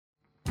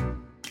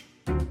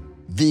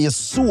Vi är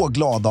så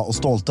glada och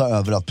stolta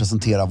över att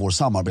presentera vår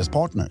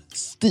samarbetspartner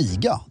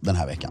Stiga den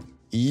här veckan.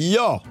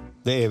 Ja,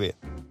 det är vi.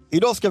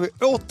 Idag ska vi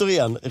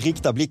återigen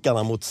rikta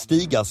blickarna mot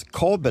Stigas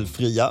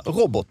kabelfria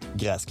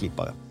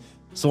robotgräsklippare.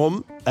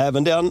 Som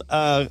även den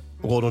är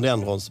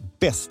rhododendrons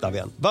bästa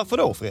vän. Varför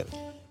då, Fredrik?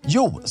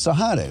 Jo, så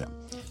här är det.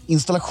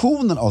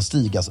 Installationen av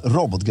Stigas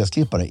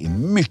robotgräsklippare är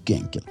mycket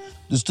enkel.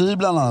 Du styr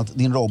bland annat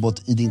din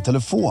robot i din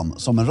telefon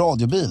som en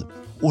radiobil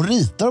och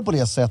ritar på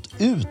det sätt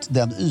ut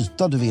den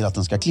yta du vill att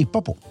den ska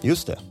klippa på.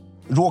 Just det.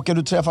 Råkar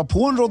du träffa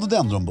på en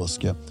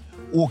rhododendronbuske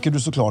åker du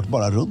såklart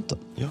bara runt den.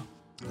 Ja.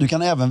 Du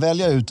kan även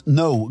välja ut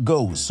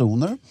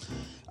no-go-zoner,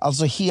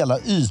 alltså hela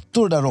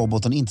ytor där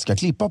roboten inte ska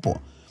klippa på.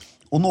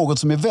 Och något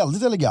som är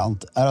väldigt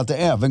elegant är att det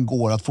även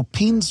går att få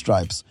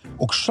pinstripes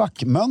och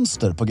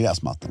schackmönster på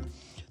gräsmattan.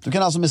 Du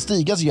kan alltså med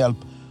Stigas hjälp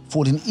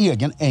få din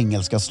egen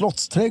engelska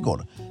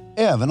slottsträdgård,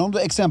 även om du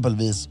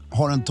exempelvis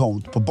har en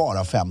tomt på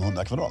bara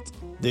 500 kvadrat.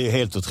 Det är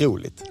helt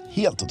otroligt.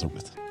 Helt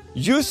otroligt.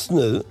 Just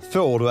nu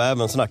får du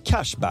även såna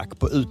cashback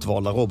på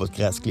utvalda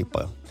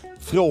robotgräsklippare.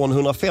 Från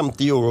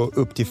 150 euro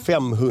upp till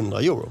 500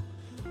 euro.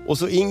 Och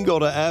så ingår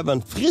det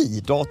även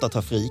fri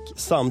datatrafik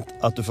samt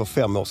att du får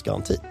 5 års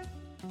garanti.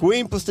 Gå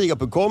in på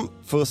stiga.com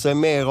för att se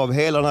mer av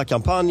hela den här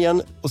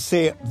kampanjen och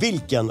se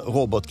vilken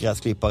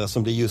robotgräsklippare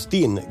som blir just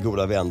din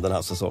goda vän den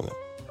här säsongen.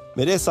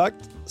 Med det sagt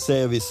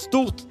säger vi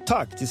stort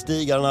tack till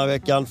Stiga den här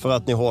veckan för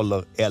att ni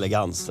håller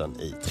elegansen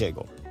i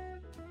trädgården.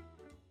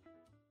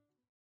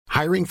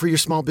 Hiring for your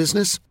small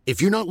business?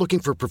 If you're not looking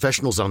for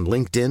professionals on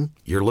LinkedIn,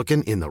 you're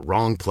looking in the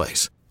wrong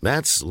place.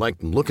 That's like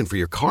looking for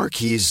your car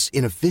keys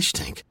in a fish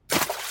tank.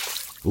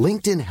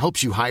 LinkedIn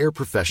helps you hire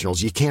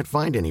professionals you can't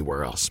find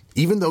anywhere else,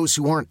 even those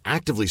who aren't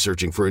actively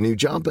searching for a new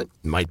job but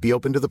might be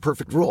open to the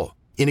perfect role.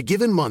 In a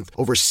given month,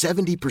 over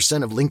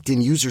 70% of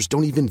LinkedIn users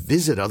don't even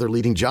visit other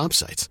leading job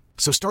sites.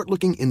 So start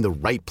looking in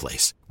the right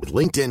place. With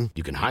LinkedIn,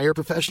 you can hire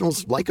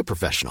professionals like a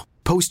professional.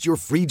 Post your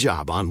free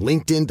job on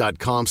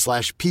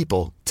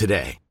linkedin.com/people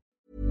today.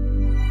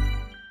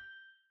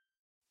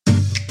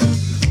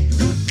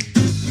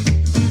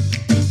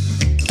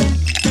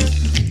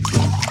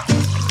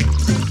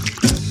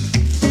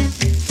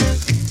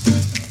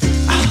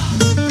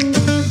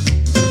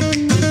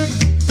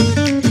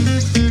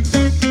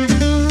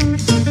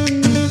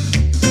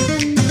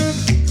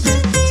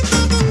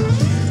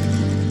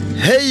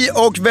 Hej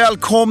och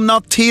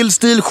välkomna till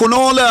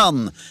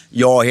Stiljournalen!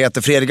 Jag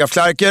heter Fredrik af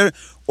Klerker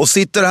och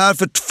sitter här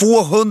för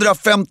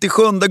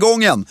 257:e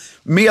gången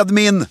med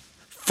min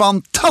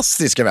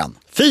fantastiska vän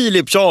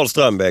Filip Charles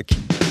Strömbäck.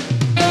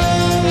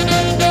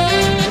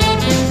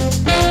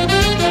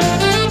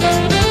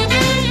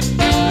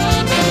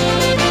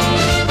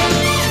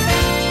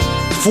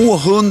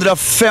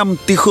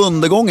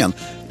 ...257:e gången.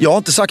 Jag har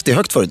inte sagt det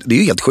högt förut. Det är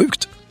ju helt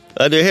sjukt.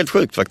 Nej, det är helt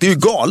sjukt faktiskt. Det är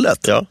ju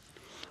galet. Ja.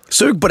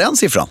 Sug på den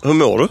siffran. Hur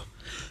mår du?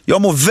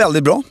 Jag mår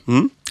väldigt bra.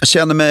 Jag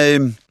känner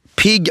mig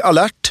pigg,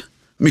 alert.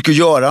 Mycket att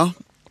göra.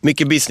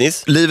 Mycket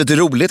business. Livet är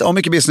roligt. Ja,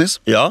 mycket business.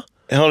 Ja.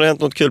 Har det hänt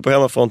något kul på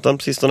hemmafronten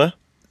på sistone?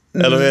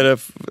 Eller är det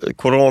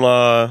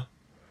corona?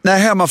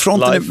 Nej,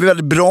 hemmafronten life? är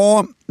väldigt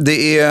bra.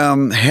 Det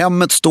är,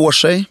 hemmet står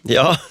sig.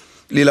 Ja.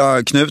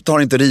 Lilla Knut har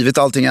inte rivit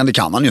allting än. Det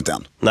kan han ju inte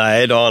än.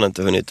 Nej, det har han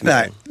inte hunnit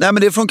med. Nej,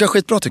 men det funkar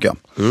skitbra tycker jag.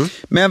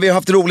 Men vi har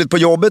haft roligt på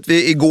jobbet.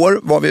 Igår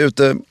var vi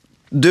ute...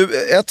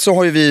 så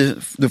har ju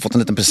du har fått en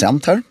liten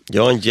present här.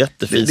 Jag har en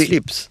jättefin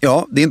slips.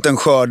 Ja, det är inte en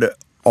skörd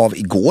av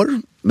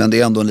igår, men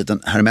det är ändå en liten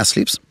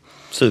Hermes-slips.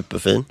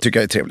 Superfin. Tycker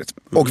jag är trevligt.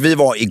 Och vi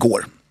var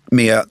igår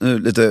med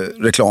lite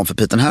reklam för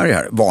Pete & Harry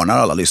här. Varnar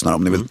alla lyssnare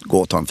om ni vill gå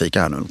och ta en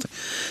fika här nu.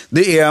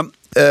 Det är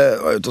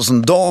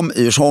en dam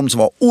i Djursholm som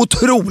var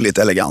otroligt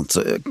elegant.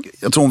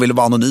 Jag tror hon ville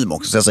vara anonym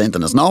också, så jag säger inte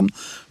hennes namn.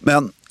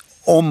 Men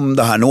om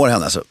det här når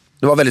henne så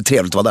det var väldigt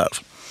trevligt att vara där.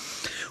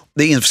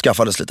 Det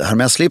införskaffades lite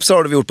Hermes-slipsar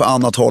har vi gjort på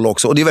annat håll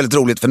också. Och det är väldigt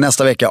roligt för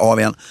nästa vecka har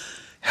vi en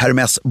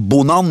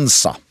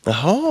Hermes-bonanza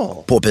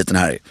på Pete &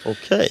 Harry.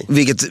 Okay.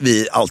 Vilket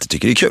vi alltid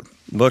tycker är kul.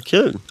 Vad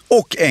kul.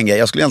 Och en grej,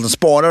 jag skulle egentligen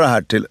spara det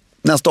här till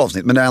nästa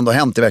avsnitt. Men det har ändå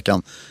hänt i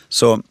veckan.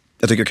 Så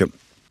jag tycker det är kul.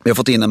 Vi har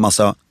fått in en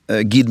massa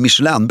Guide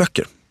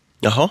Michelin-böcker.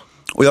 Jaha.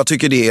 Och jag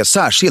tycker det är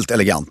särskilt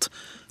elegant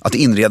att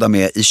inreda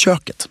med i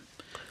köket.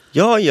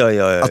 Ja.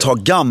 Att ha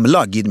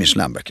gamla Guide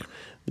Michelin-böcker.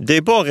 Det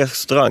är bara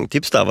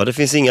restaurangtips där, va? Det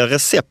finns inga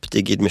recept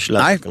i Guide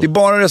Michelin. Nej, det är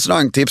bara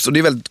restaurangtips och det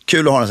är väldigt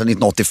kul att ha den sedan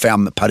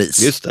 1985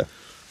 Paris. Just det.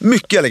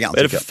 Mycket elegant. Vad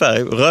är det för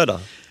färg? Röda?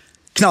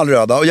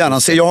 Knallröda och gärna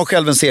jag har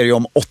själv en serie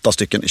om 8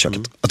 stycken i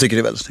köket. Jag tycker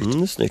det är väldigt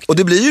snyggt. Snyggt. Och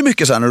det blir ju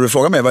mycket så här när du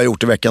frågar mig vad jag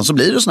gjort i veckan så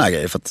blir det såna här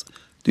grejer för att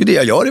det är det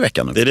jag gör i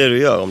veckan nu. Det är det du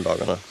gör om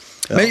dagarna.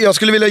 Ja. Men jag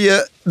skulle vilja ge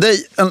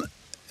dig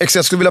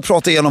jag skulle vilja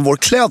prata igenom vår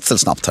klädsel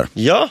snabbt här.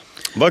 Ja,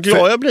 vad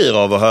glad jag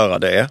blir av att höra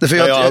det. För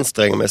jag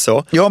anstränger mig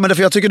så. Ja, men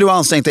därför jag tycker du har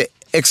ansträngt dig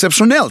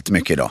exceptionellt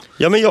mycket idag.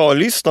 Ja, men jag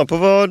lyssnar på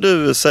vad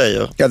du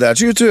säger. Ja, det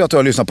tycker jag att du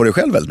har lyssnat på dig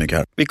själv väldigt mycket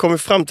här. Vi kom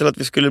fram till att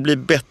vi skulle bli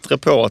bättre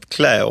på att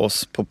klä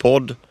oss på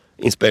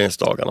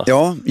poddinspelningsdagarna.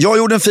 Ja, jag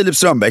gjorde en Filip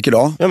Strömbäck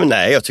idag. Ja, men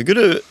nej, jag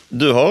tycker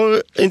du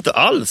har inte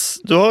alls.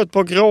 Du har ett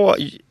par grå...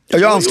 Ja,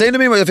 jag ansträngde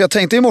mig för jag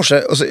tänkte i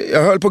morse och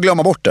jag höll på att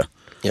glömma bort det.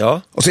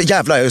 Ja. Och så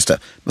jävlar, just det.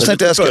 Men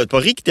tänkte du har ett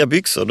par riktiga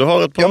byxor. Du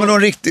har ett par... Ja, men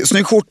en riktig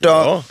snygg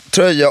skjorta,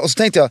 tröja. Och så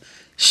tänkte jag,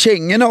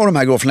 kängorna och de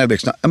här grå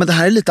flanellbyxorna, men det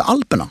här är lite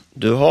Alperna.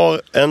 Du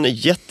har en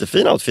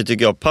jättefin outfit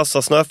tycker jag.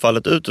 Passar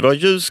snöfallet ute. Du har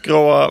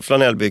ljusgråa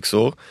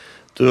flanellbyxor.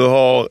 Du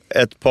har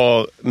ett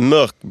par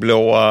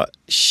mörkblåa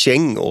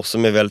kängor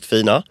som är väldigt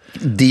fina.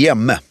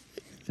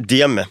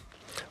 Diemme.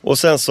 Och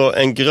sen så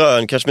en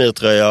grön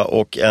kashmirtröja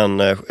och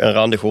en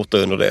randig skjorta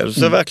under det. Du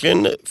ser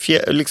verkligen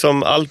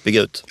liksom alpig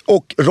ut.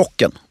 Och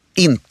rocken,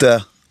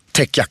 inte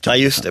täckjackan.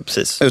 Nej, just det,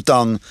 precis.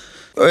 Utan,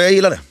 jag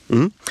gillar det.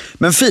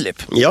 Men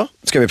Filip,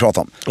 ska vi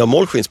prata om. Ja,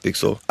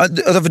 målskinsbyxor.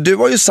 För du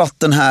har ju satt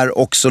den här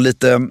också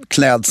lite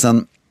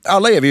klädseln.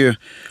 Alla är vi ju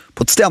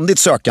på ett ständigt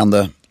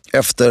sökande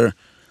efter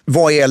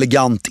vad är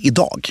elegant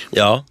idag.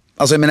 Ja.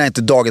 Alltså jag menar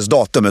inte dagens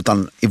datum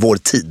utan i vår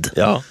tid.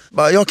 Ja.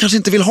 Jag kanske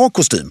inte vill ha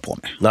kostym på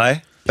mig.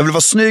 Nej. Jag vill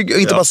vara snygg, och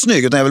inte bara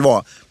snygg utan jag vill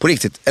vara på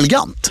riktigt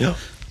elegant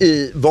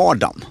i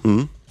vardagen.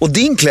 Och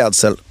din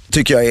klädsel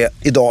tycker jag är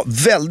idag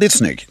väldigt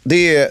snygg.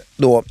 Det är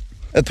då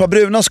ett par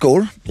bruna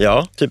skor.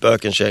 Ja, typ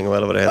ökenkängor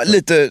eller vad det heter.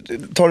 Lite,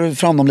 tar du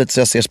fram dem lite så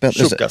jag ser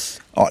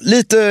Tjockas. Ja,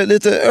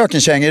 lite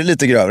ökenkängor,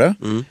 lite grövre.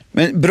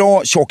 Men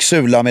bra tjock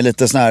sula med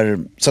lite sån här,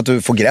 så att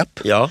du får grepp.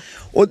 Ja.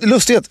 Och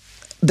lustigt att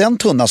den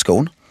tunna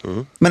skon,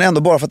 men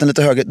ändå bara för att den är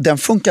lite högre, den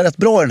funkar rätt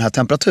bra i den här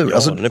temperaturen. Ja,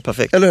 alltså, den är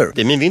perfekt. Eller hur?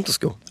 Det är min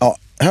vintersko. Ja,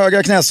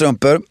 höga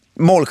knästrumpor,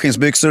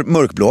 målskinsbyxor,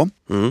 mörkblå.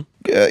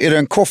 Är det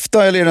en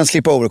kofta eller är det en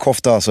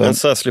slip-over-kofta? Alltså? En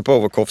sån här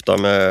slip-over-kofta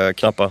med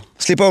knappar.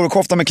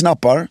 Slip-over-kofta med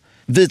knappar.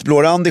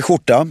 Vitblå-randig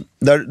skjorta.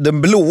 Där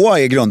den blåa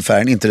är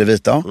grundfärgen, inte det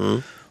vita.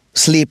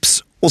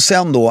 Slips och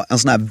sen då en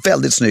sån här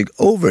väldigt snygg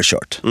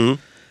overshirt.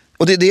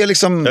 Och det är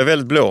liksom... Jag är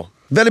väldigt blå.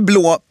 Väldigt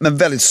blå, men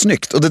väldigt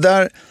snyggt. Och det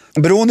där,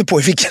 beroende på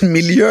i vilken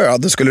miljö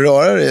du skulle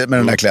röra dig med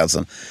den här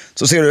klädseln,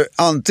 så ser du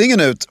antingen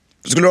ut,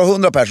 skulle du ha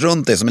 100 pers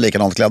runt dig som är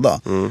likadant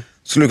klädda,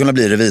 skulle du kunna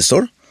bli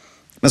revisor.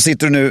 Men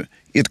sitter du nu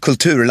i ett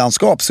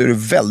kulturlandskap så är du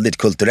väldigt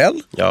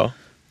kulturell. Ja.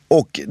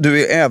 Och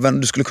du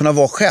skulle kunna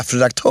vara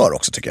chefredaktör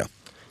också, tycker jag.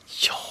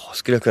 Ja,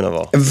 skulle jag kunna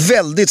vara.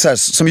 Väldigt så här,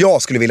 som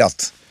jag skulle vilja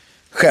att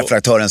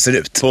chefredaktören ser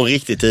ut. På en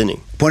riktig tidning.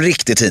 På en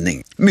riktig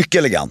tidning. Mycket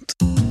elegant.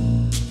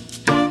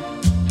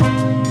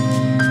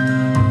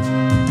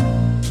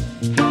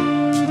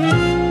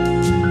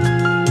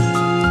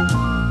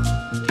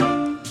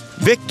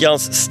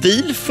 Veckans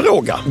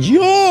stilfråga.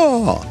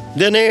 Ja!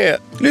 Den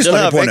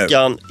här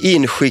veckan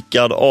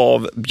inskickad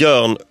av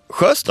Björn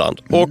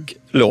Sjöstrand och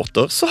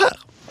låter så här.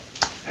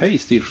 Hej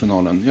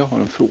Stiljournalen, jag har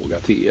en fråga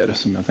till er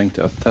som jag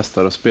tänkte att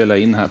testa att spela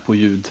in här på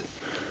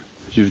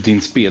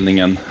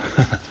ljudinspelningen.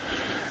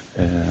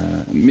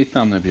 Mitt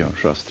namn är Björn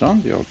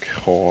Sjöstrand. Jag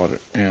har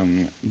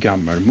en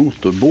gammal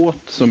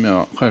motorbåt som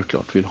jag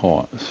självklart vill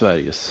ha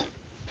Sveriges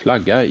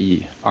flagga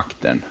i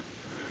aktern.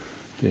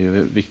 Det är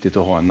ju viktigt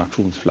att ha en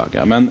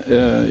nationsflagga. Men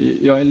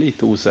jag är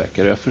lite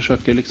osäker. Jag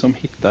försöker liksom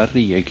hitta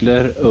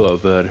regler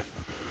över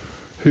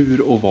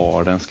hur och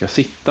var den ska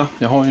sitta.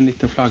 Jag har en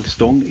liten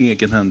flaggstång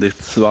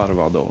egenhändigt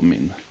svarvad av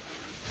min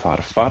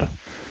farfar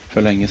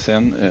för länge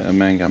sedan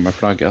med en gammal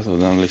flagga. Så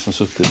den har liksom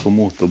suttit på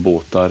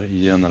motorbåtar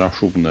i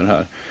generationer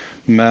här.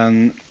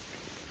 Men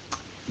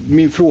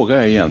min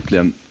fråga är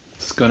egentligen,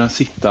 ska den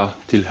sitta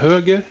till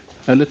höger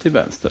eller till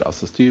vänster?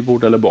 Alltså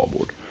styrbord eller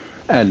babord?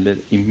 Eller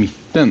i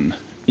mitten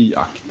i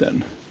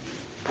aktern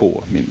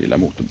på min lilla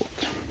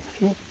motorbåt?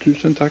 Så,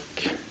 tusen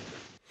tack.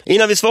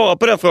 Innan vi svarar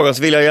på den frågan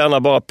så vill jag gärna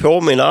bara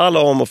påminna alla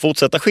om att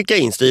fortsätta skicka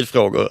in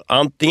stilfrågor.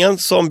 Antingen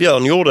som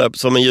Björn gjorde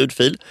som en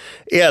ljudfil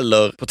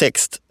eller på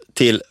text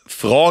till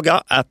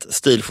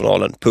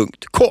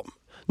fraga@stiljournalen.com.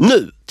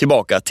 Nu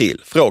tillbaka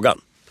till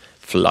frågan.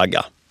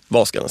 Flagga.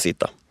 Var ska den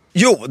sitta?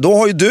 Jo, då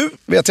har ju du,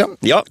 vet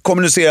jag,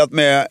 kommunicerat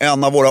med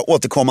en av våra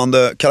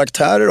återkommande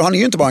karaktärer. Och han är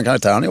ju inte bara en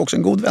karaktär, han är också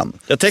en god vän.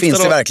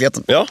 Finns i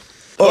verkligheten. Ja.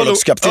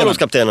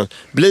 Örlogskaptenen.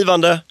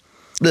 Blivande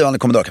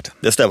kommendörkapten.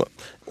 Det stämmer.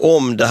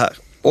 Om det här.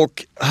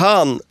 Och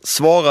han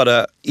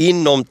svarade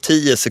inom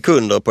 10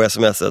 sekunder på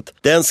smset.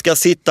 Den ska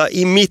sitta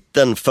i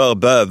mitten för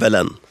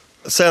bövelen.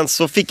 Sen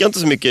så fick jag inte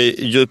så mycket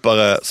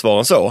djupare svar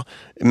än så.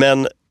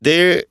 Men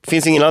det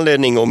finns ingen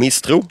anledning att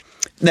misstro.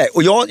 Nej,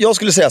 och jag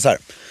skulle säga så här.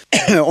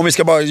 Om vi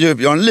ska bara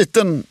göra en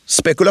liten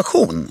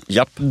spekulation,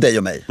 dig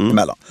och mig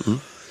emellan.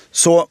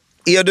 Så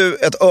är du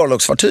ett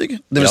örlogsfartyg,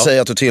 det vill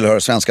säga att du tillhör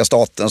svenska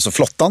staten, alltså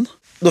flottan.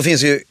 Då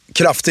finns ju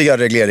kraftiga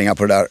regleringar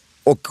på det där.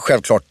 Och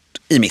självklart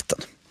i mitten.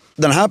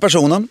 Den här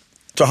personen,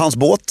 tror hans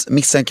båt,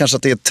 misstänker kanske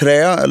att det är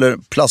trä eller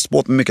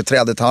plastbåt med mycket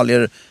trädetaljer,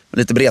 med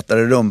lite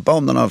bretare rumpa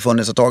om den har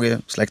funnits ett tag i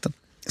släkten.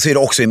 Så är det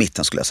också i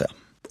mitten, skulle jag säga.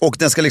 Och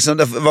den ska liksom,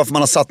 varför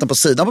man har satt den på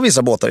sidan på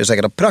vissa båtar är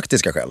säkert av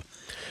praktiska skäl.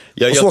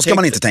 Och så ska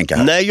man inte tänka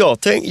här. Nej,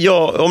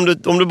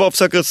 om du bara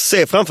försöker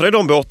se framför dig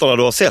de båtarna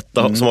du har sett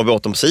som har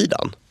båten på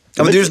sidan.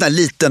 Ja, men det är ju sån här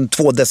liten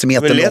 2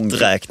 decimeter lång. De är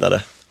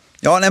lätträknade.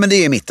 Ja, nej, men det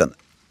är i mitten.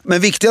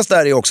 Men viktigast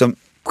där är också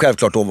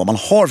självklart då vad man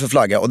har för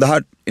flagga. Och det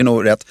här är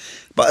nog rätt.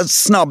 Bara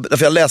snabb,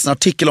 för jag läste en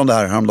artikel om det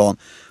här häromdagen.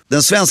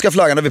 Den svenska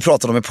flaggan, där vi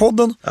pratade om i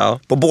podden,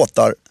 på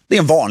båtar, Det är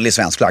en vanlig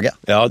svensk flagga.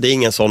 Ja, det är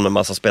ingen sån med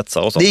massa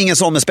spetsar och så. Det är ingen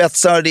sån med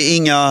spetsar, det är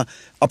inga,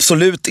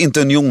 absolut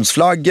inte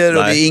unionsflaggor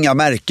och det är inga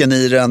märken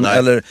i den.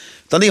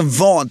 Utan det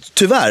är en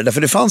tyvärr,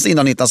 därför det fanns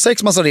innan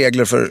 1906 massa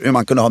regler för hur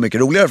man kunde ha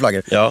mycket roligare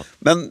flaggor. Ja.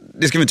 Men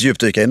det ska vi inte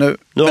djupdyka i nu.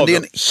 Men det är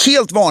en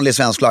helt vanlig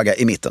svensk flagga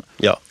i mitten.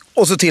 Ja.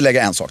 Och så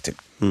tillägga en sak till.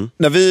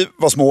 När vi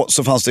var små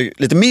så fanns det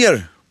lite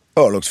mer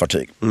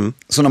örlogsfartyg.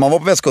 Så när man var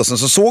på västkusten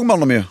så såg man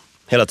dem ju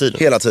hela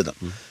tiden.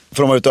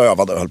 För de var ute och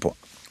övade och höll på.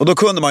 Och då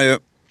kunde man ju,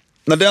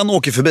 när den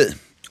åker förbi,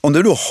 om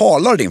du då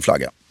halar din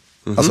flagga,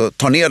 alltså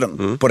tar ner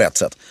den på rätt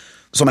sätt,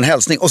 som en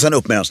hälsning och sen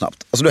upp med den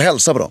snabbt. Alltså du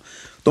hälsar på dem.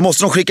 Då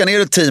måste de skicka ner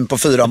ett team på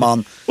 4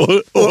 man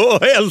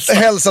och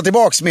hälsa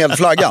tillbaks med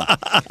flaggan.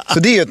 Så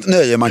det är ju ett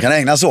nöje man kan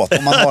ägna sig åt.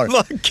 Om man har,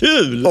 vad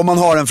kul! Om man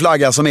har en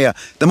flagga som är,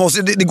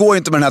 det går ju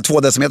inte med den här 2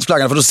 decimeters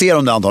flaggan för då ser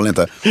de det antagligen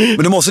inte.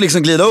 Men du måste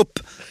liksom glida upp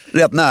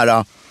rätt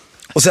nära.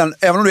 Och sen,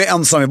 även om du är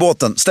ensam i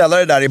båten, ställa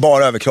dig där i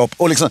bara överkropp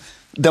och liksom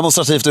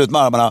demonstrativt ut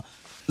med armarna,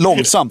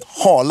 långsamt,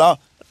 hala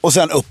och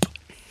sen upp.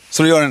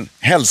 Så du gör en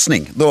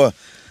hälsning. Då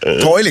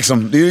tar ju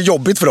liksom, det är ju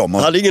jobbigt för dem.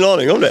 Jag hade ingen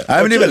aning om det.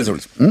 Nej, men det är väldigt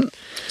roligt.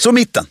 Så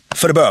mitten,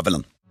 för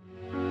bövelen.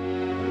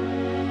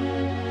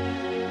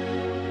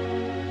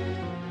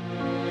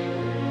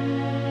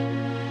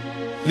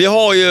 Vi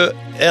har ju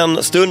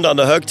en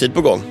stundande högtid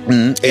på gång.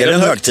 Är det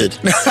en högtid?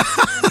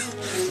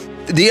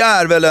 Det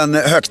är väl en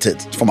högtid,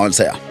 får man väl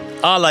säga.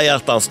 Alla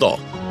hjärtans dag.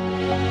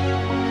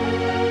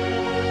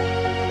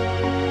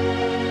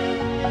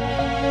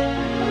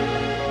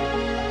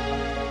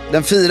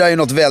 Den firar ju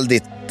något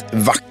väldigt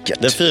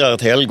vackert. Den firar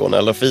ett helgon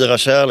eller firar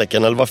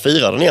kärleken, eller vad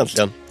firar den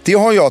egentligen? Det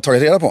har jag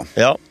tagit reda på.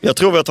 Ja, jag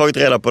tror vi har tagit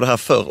reda på det här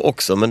förr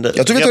också. Men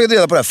jag tror vi har tagit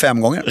reda på det här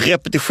 5 gånger.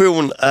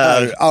 Repetition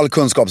är all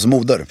kunskaps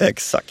moder.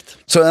 Exakt.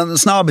 Så en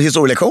snabb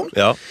historielektion.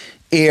 Ja.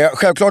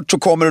 Självklart så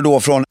kommer det då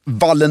från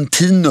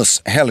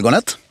Valentinus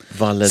helgonet.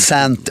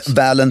 Saint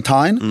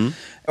Valentine.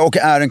 Och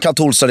är en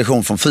katolsk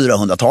tradition från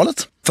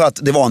 400-talet. För att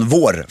det var en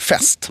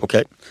vårfest.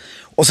 Okej.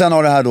 Och sen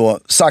har det här då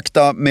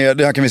sakta med,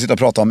 det här kan vi sitta och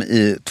prata om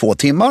i 2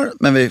 timmar,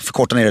 men vi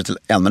förkortar ner det till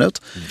 1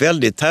 minut.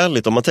 Väldigt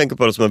härligt om man tänker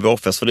på det som en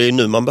vårfest, för det är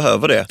nu man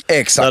behöver det.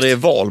 Exakt. När det är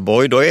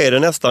valborg, då är det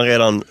nästan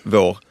redan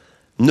vår.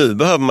 Nu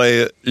behöver man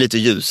ju lite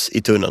ljus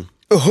i tunneln.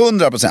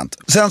 100%.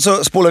 Sen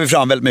så spolar vi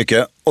fram väldigt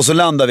mycket och så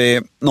landar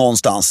vi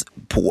någonstans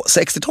på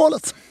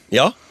 60-talet.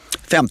 Ja.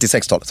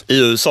 50-60-talet. I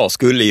USA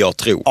skulle jag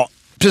tro. Ja.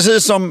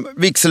 Precis som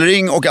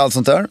vigselring och allt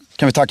sånt där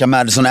kan vi tacka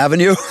Madison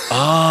Avenue.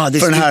 Det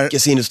är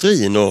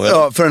styckesindustrin.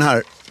 Ja, för den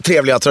här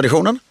trevliga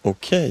traditionen.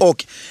 Okej.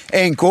 Och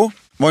NK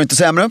var ju inte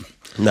sämre.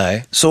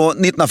 Nej. Så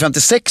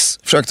 1956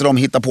 försökte de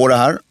hitta på det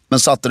här, men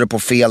satte det på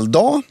fel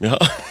dag.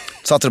 Ja.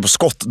 Satte det på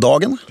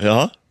skottdagen.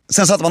 Ja.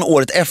 Sen satte man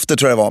året efter,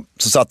 tror jag det var,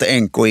 så satte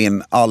NK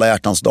in alla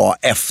hjärtans dag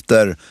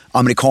efter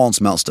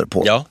amerikansk mönster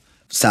på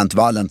Saint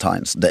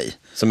Valentine's Day.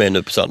 Som är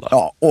nu på söndag.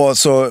 Ja, och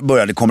så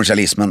började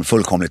kommersialismen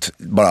fullkomligt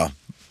bara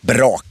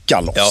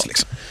braka loss. Ja.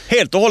 Liksom.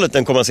 Helt och hållet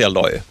en kommersiell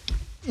dag ju.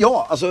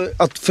 Ja, alltså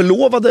att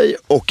förlova dig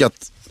och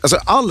att, alltså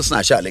all sån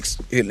här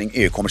kärlekshyllning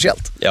är ju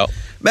kommersiellt. Ja.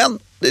 Men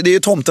det är ju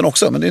tomten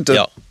också, men det är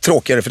inte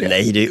tråkigare för det.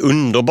 Nej, det är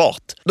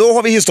underbart. Då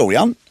har vi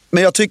historien.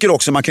 Men jag tycker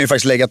också man kan ju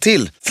faktiskt lägga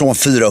till från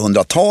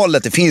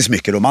 400-talet. Det finns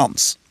mycket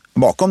romans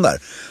bakom där.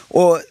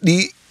 Och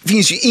det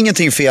finns ju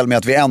ingenting fel med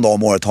att vi en dag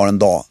om året har en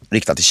dag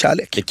riktad till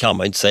kärlek. Det kan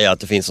man inte säga att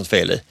det finns något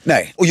fel i.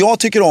 Nej, och jag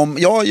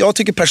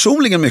tycker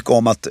personligen mycket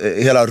om att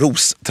hela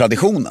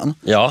rostraditionen.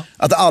 Ja.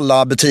 Att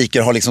alla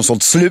butiker har liksom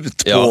sålt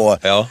slut på...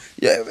 Ja.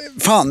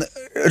 Fan,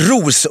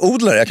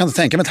 rosodlare, jag kan inte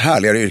tänka mig ett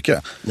härligare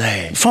yrke.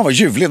 Nej. Fan vad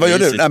ljuvligt, vad gör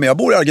du? Nej, men jag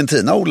bor i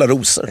Argentina och odlar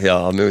rosor.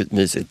 Ja,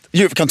 mysigt.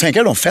 Kan du tänka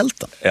dig de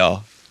fälten?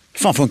 Ja. Hur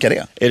fan funkar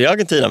det? Är det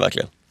Argentina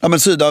verkligen? Ja, men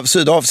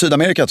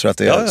Sydamerika tror jag att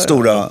det är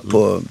stora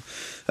på,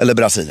 eller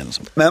Brasilien och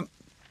så. Men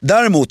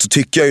däremot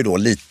tycker jag ju då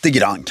lite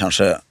grann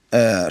kanske,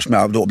 som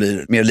jag då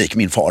blir mer lik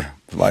min far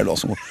för varje dag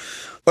som går.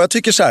 Och jag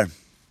tycker så här,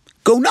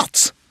 go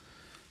nuts.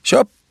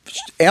 Köp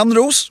en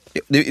ros,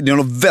 det är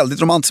något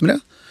väldigt romantiskt med det.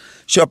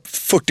 Köp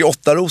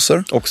 48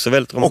 rosor. Också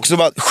väldigt romantiskt.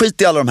 Också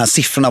skit i alla de här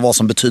siffrorna vad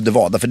som betyder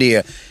vad. För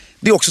det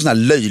är också sån här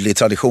löjlig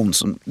tradition.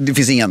 Det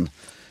finns ingen...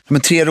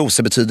 Men 3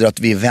 rosor betyder att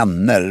vi är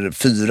vänner.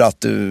 4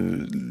 att du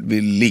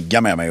vill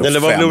ligga med mig. Och eller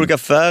vad 5. blir olika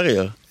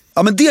färger?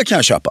 Ja, men det kan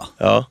jag köpa.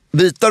 Ja.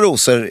 Vita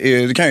rosor,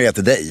 det kan jag ge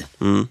till dig.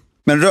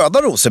 Men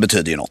röda rosor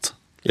betyder ju något.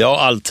 Ja,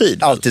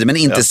 alltid. Alltid, men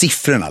inte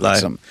siffrorna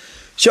liksom.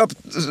 Köp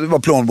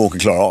vad plånboken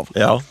klarar av.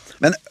 Ja.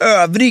 Men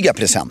övriga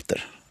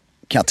presenter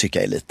kan jag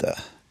tycka är lite...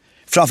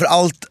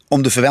 Framförallt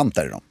om du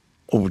förväntar dig dem.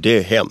 Det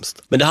är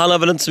hemskt. Men det handlar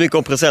väl inte så mycket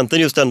om presenten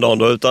just den dagen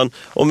då, utan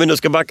om vi nu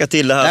ska backa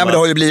till det här. Nej, men det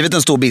har ju blivit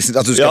en stor business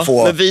att du ska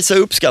få... men visa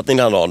uppskattning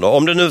den här dagen då.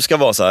 Om det nu ska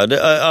vara så här,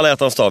 alla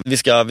hjärtans dag, vi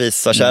ska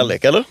visa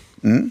kärlek, eller?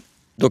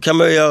 Då kan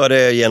man ju göra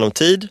det genom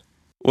tid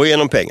och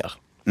genom pengar.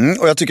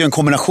 Och jag tycker en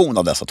kombination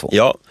av dessa två.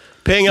 Ja,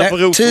 pengar på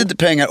rosor. Tid,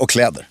 pengar och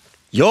kläder.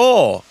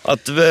 Ja,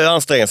 att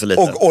anstränga sig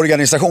lite. Och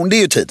organisation, det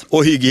är ju tid.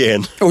 Och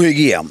hygien. Och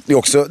hygien, det är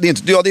också,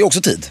 det är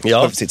också tid.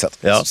 Ja. På sitt sätt.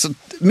 Ja. Så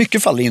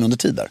mycket faller in under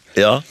tid där.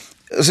 Ja.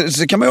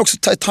 Så kan man ju också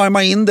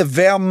tajma in det.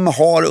 Vem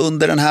har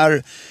under den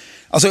här...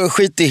 Alltså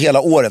skit i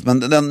hela året, men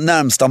den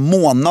närmsta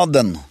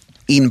månaden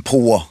in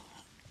på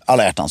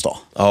alla hjärtans dag.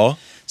 Ja.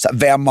 Så här,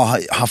 vem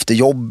har haft det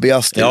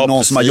jobbigast? Ja,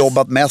 någon som har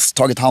jobbat mest,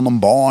 tagit hand om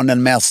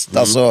barnen mest.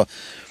 Alltså,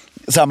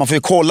 så här, man får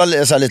ju kolla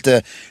så här,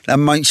 lite, när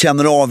man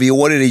känner av i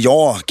år är det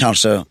jag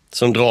kanske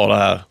Som drar det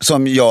här.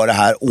 som gör det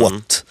här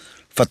åt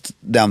för att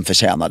den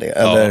förtjänar det.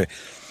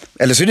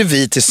 Eller så är det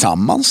vi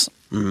tillsammans.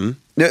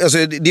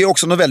 Alltså, det är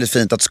också något väldigt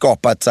fint att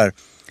skapa ett så här,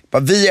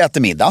 vi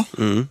äter middag.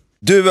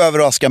 Du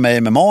överraskar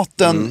mig med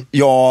maten,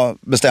 jag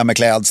bestämmer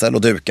klädsel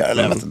och dukar.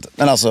 Eller jag vet inte.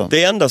 Men alltså,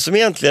 Det enda som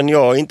egentligen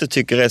jag inte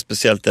tycker är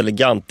speciellt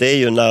elegant, det är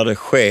ju när det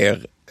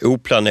sker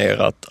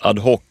oplanerat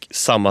ad hoc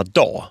samma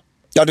dag.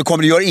 ja,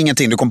 du gör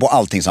ingenting, du kommer på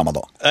allting samma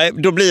dag. Nej,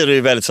 då blir det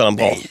ju väldigt sällan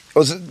bra.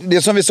 Och så,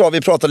 det som vi sa,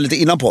 vi pratade lite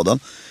innan podden.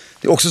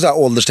 Det är också så här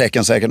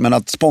ålderstecken säkert, men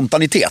att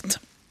spontanitet,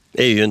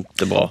 Det är ju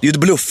inte bra. det är ju ett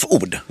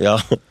blufford.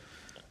 Ja.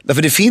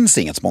 Därför det finns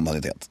inget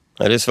spontanitet.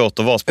 Nej, det är svårt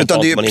att vara spontan.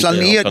 Utan det man är, inte har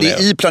det är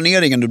planerat. i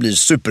planeringen du blir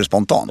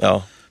superspontan.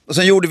 Ja. Och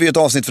sen gjorde vi ett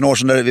avsnitt för några år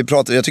sedan där vi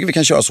pratade, jag tycker vi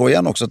kan köra så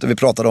igen också, att vi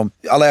pratade om,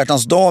 alla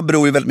hjärtans dag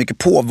beror ju väldigt mycket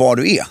på var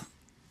du är.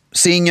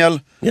 Singel,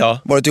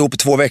 varit ihop i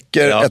 2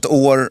 veckor, 1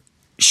 år,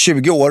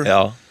 20 år.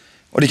 Ja.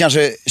 Och det är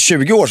kanske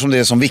 20 år som det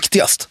är som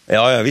viktigast.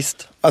 Ja,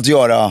 visst. Att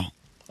göra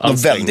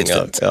något väldigt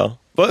fint. Ja.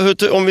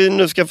 Om vi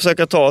nu ska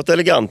försöka ta ett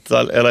elegant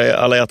eller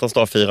alla hjärtans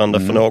dag-firande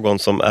för någon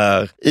som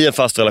är i en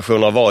fast relation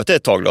och har varit det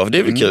ett tag då. Det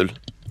är väl kul?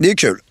 Det är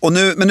kul. Och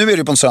men nu är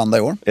det på en söndag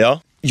i år.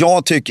 Ja.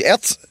 Jag tycker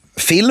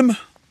film.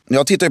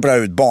 Jag tittar ju på det här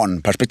ur ett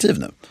barnperspektiv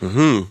nu.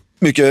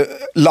 Mycket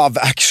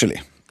Love Actually.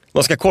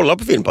 Man ska kolla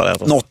på film på alla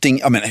hjärtans dag. Notting,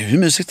 ja men hur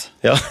mysigt?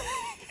 Ja.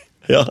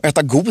 Ja.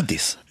 Äta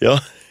godis.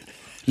 Ja.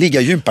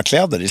 Ligga i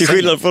gympakläder. Till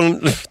skillnad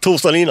från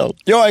torsdagen innan.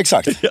 Ja,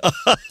 exakt.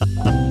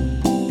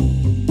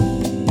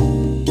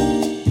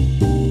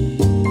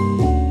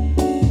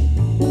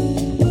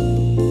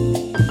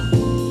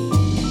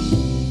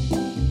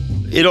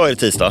 Idag är det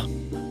tisdag.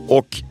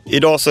 Och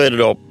idag så är det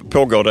då,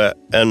 pågår det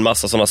en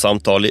massa sådana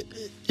samtal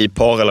i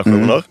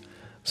parrelationer.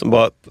 Som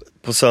bara,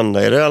 på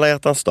söndag är det alla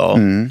hjärtans dag.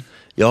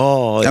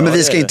 Ja, men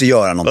vi ska inte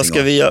göra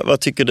någonting. Vad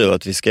tycker du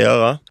att vi ska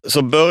göra?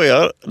 Så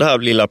börjar det här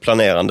lilla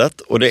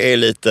planerandet. Och det är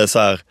lite så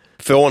här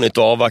fånigt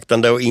och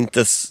avvaktande och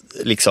inte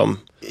liksom,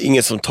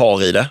 ingen som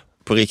tar i det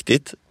på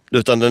riktigt.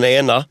 Utan den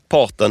ena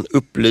parten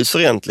upplyser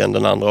egentligen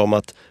den andra om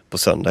att på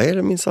söndag är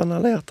det minsann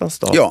alla hjärtans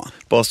dag. Ja,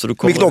 bara så du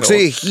kommer vilket också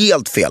ihåg. är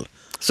helt fel.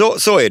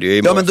 Så är det ju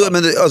i Ja, många fall.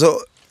 men alltså,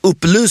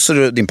 upplyser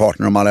du din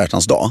partner om alla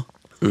hjärtans dag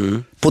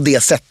på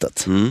det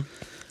sättet,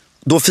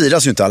 då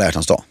firas ju inte alla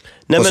hjärtans dag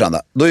på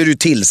söndag. Då är du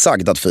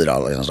tillsagd att fira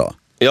alla hjärtans dag.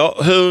 Ja,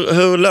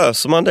 hur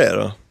löser man det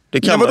då?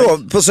 Det kan men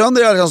vadå? På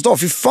söndag är alla hjärtans dag,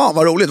 fy fan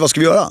vad roligt, vad ska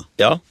vi göra?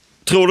 Ja.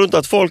 Tror du inte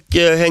att folk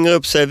hänger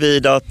upp sig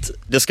vid att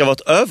det ska vara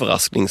ett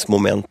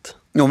överraskningsmoment?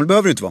 Ja, men det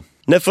behöver det inte vara.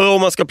 Nej, för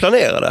om man ska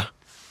planera det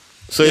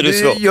så är det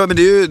svårt. Ja, men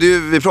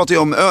vi pratar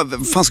ju om,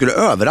 vad fan ska du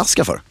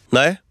överraska för?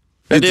 Nej.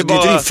 Det är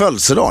inte din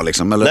födelsedag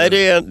liksom, eller? Nej,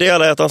 det är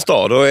alla hjärtans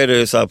dag. Då är det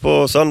ju så här,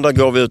 på söndag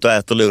går vi ut och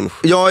äter lunch.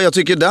 Ja, jag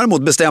tycker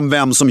däremot bestäm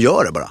vem som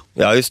gör det bara.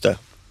 Ja, just det.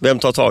 Vem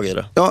tar tag i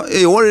det? Ja,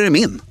 i år är det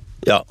min.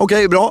 Ja.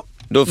 Okej, bra.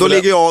 Då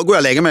går jag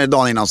och lägger mig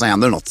dagen innan så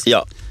händer det något.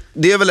 Ja.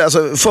 Det är väl,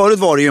 alltså, förut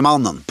var det ju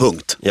mannen,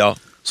 punkt. Ja.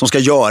 Som ska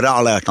göra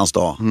alla hjärtans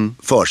dag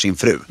för sin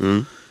fru.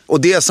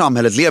 Och det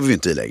samhället lever vi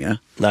inte i längre.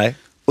 Nej.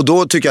 Och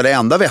då tycker jag det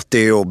enda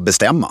vettiga är att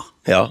bestämma.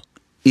 Ja.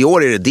 I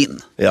år är det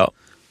din. Ja.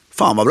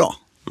 Fan vad bra.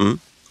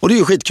 Och det är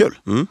ju skitkul.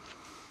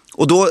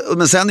 Och då,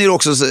 men sen är det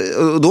också,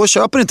 då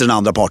köper inte den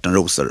andra parten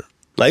rosor.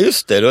 Nej,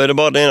 just det. Då är det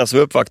bara den ena som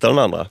uppvaktar den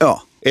andra.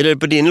 Ja. Är det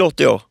på din lott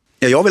i år?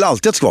 Ja, jag vill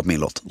alltid att det ska vara på min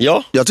lott.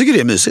 Ja. Jag tycker det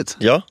är mysigt.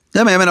 Ja.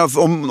 Nej, men jag menar,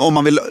 om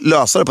man vill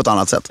lösa det på ett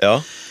annat sätt.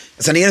 Ja.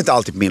 Sen är det inte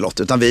alltid på min lott,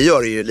 utan vi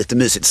gör det ju lite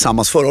mysigt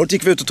tillsammans. Förra året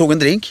gick vi ut och tog en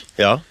drink.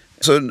 Ja.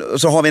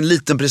 Så har vi en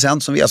liten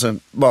present som vi, alltså,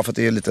 bara för att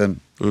det är lite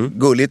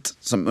gulligt,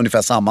 som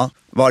ungefär samma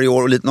varje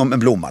år, och lite en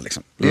blomma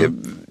liksom. Det är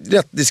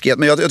rätt diskret,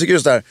 men jag tycker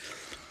just det här,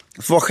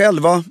 få vara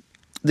själva,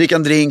 dricka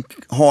en drink,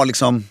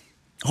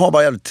 ha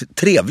bara jävligt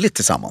trevligt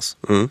tillsammans.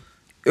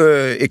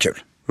 Är kul.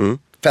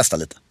 Festa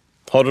lite.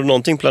 Har du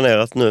någonting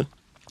planerat nu?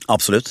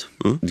 Absolut.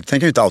 Det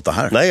tänker jag inte outa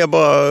här. Nej, jag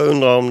bara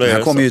undrar om det här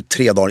är kommer så. ju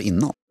 3 dagar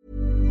innan.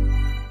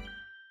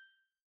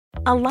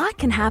 A lot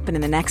can happen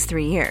in the next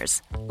 3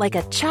 years. Like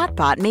a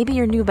chatbot may be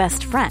your new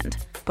best friend.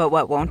 But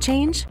what won't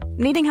change?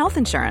 Needing health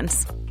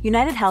insurance.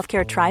 United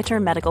Healthcare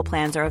Tri-Term Medical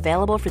Plans are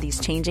available for these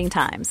changing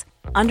times.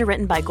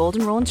 Underwritten by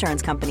Golden Rule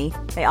Insurance Company,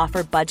 they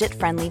offer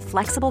budget-friendly,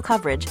 flexible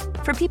coverage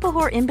for people who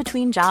are in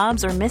between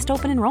jobs or missed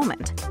open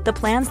enrollment. The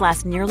plans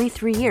last nearly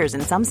 3 years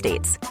in some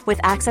states, with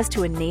access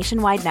to a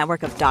nationwide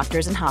network of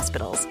doctors and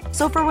hospitals.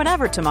 So for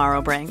whatever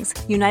tomorrow brings,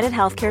 United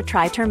Healthcare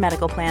Tri-Term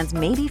Medical Plans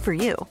may be for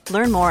you.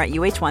 Learn more at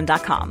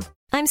uh1.com.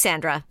 I'm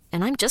Sandra,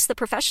 and I'm just the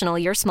professional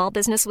your small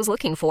business was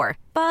looking for.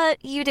 But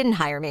you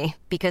didn't hire me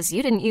because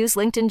you didn't use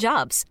LinkedIn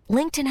Jobs.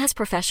 LinkedIn has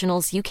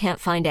professionals you can't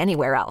find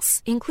anywhere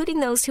else,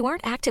 including those who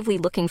aren't actively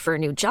looking for a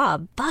new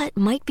job, but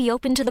might be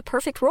open to the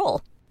perfect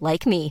role,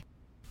 like me.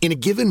 In a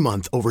given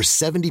month, over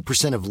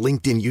 70% of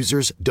LinkedIn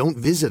users don't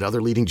visit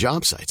other leading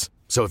job sites.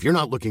 So if you're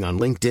not looking on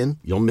LinkedIn,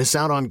 you'll miss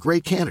out on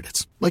great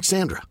candidates like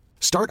Sandra.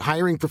 Start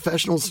hiring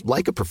professionals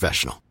like a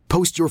professional.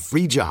 Post your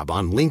free job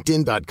on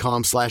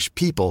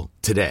linkedin.com/people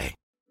today.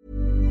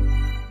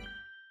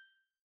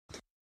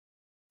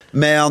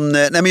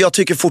 Men jag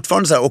tycker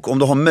fortfarande så här, och om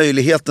du har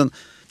möjligheten,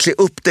 klä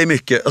upp dig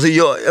mycket.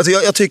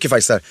 Jag tycker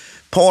faktiskt så här,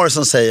 par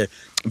som säger,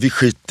 vi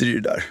skiter i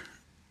det där.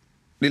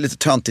 Det är lite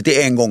töntigt,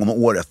 det är en gång om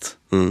året.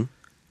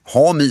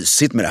 Ha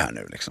mysigt med det här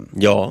nu liksom.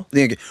 Ja.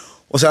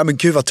 Och så här, men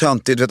gud vad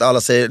töntigt, vet,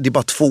 alla säger, det är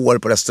bara 2 år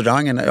på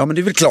restaurangen. Ja men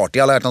det är väl klart, det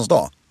är alla hjärtans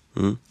dag.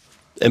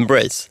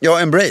 Embrace. Ja,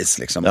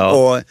 embrace liksom.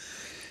 Ja.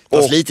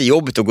 Och lite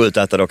jobbigt att gå ut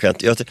och äta då.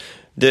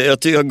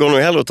 Jag går nog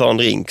hellre att ta en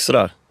drink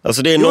sådär.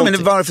 Alltså det är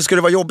men varför ska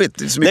det vara jobbigt?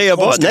 Det är så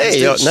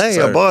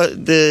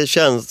mycket det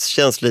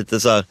känns lite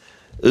så här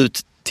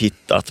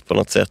uttittat på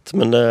något sätt.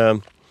 Men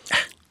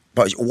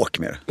bara åk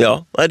med det.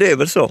 Ja, det är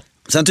väl så.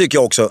 Sen tycker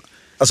jag också,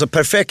 alltså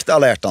perfekt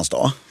alla hjärtans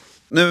dag.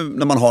 Nu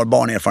när man har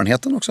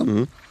barnerfarenheten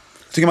också.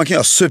 Tycker man kan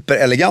göra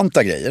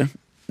supereleganta grejer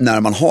när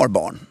man har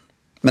barn.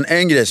 Men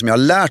en grej som jag har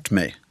lärt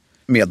mig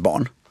med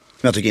barn,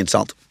 som jag tycker är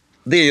intressant,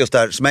 det är just det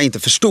här som jag inte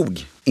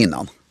förstod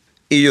innan.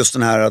 Är just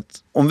den här att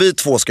om vi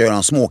 2 ska göra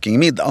en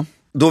smokingmiddag,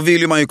 då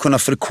vill ju man ju kunna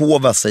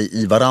förkova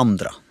sig i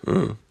varandra.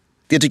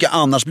 Det tycker jag,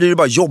 annars blir det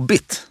bara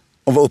jobbigt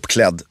att vara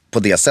uppklädd på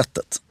det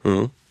sättet.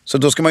 Så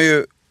då ska man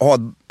ju ha,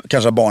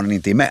 kanske barnen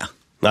inte är med.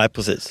 Nej,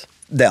 precis.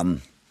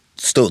 Den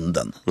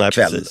stunden,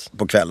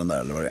 på kvällen där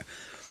eller vad det är.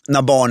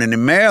 När barnen är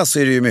med så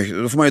är det ju mycket,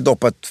 då får man ju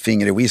doppa ett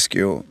finger i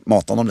whisky och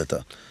mata dem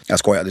lite. Jag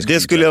skojar. Det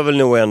skulle jag väl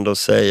nog ändå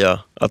säga,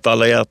 att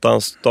alla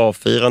hjärtans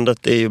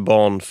dagfirandet är ju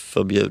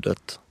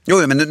barnförbjudet.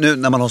 Jo, men nu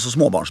när man har så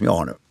små barn som jag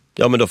har nu.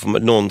 Ja, men då får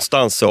man,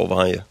 någonstans sover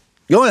han ju.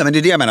 Ja, men det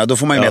är det jag menar. Då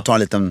får man ju med ta en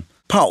liten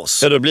paus.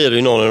 Ja, då blir det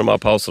ju någon av de här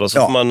pauserna.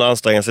 Så får man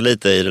anstränga sig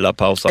lite i det där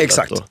pausandet.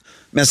 Exakt.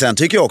 Men sen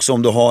tycker jag också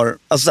om du har,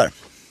 alltså så här,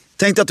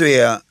 tänk att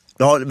du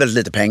har väldigt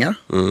lite pengar.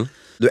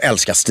 Du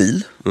älskar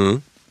stil.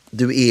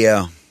 Du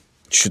är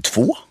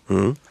 22.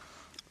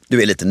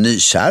 Du är lite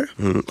nykär.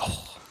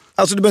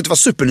 Alltså du behöver inte vara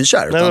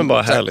supernykär. Nej, men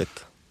bara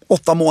härligt.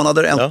 8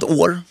 månader, 1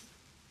 år.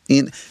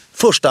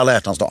 Första alla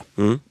hjärtans dag.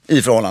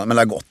 I förhållande, men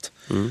det har gått.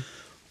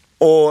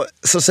 Och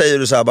så säger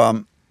du så här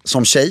bara,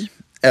 som tjej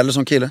eller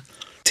som kille,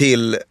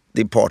 till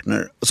din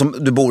partner, som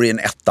du bor i en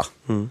etta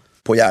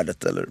på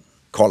Gärdet eller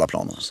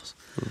Karlaplan.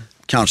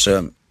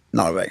 Kanske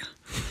Narvägen.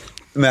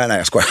 Men nej,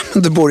 jag skojar.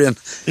 Du bor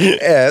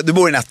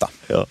i en etta.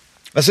 Ja.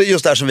 Alltså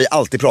just det här som vi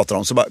alltid pratar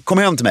om. Så bara, kom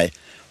hem till mig.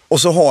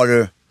 Och så har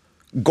du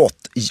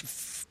gått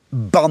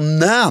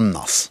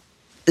bananas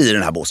i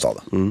den här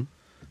bostaden.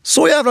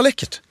 Så jävla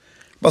läckert.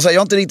 Bara så här, jag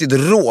har inte riktigt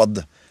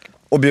råd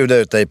att bjuda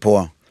ut dig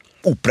på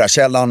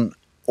Operakällan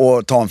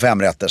och ta en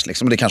 5-rätters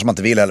liksom. Och det kanske man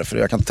inte vill heller, för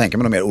jag kan inte tänka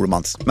mig något mer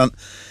oromantiskt. Men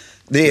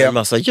det är en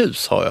massa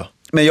ljus har jag.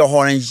 Men jag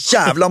har en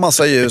jävla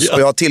massa ljus och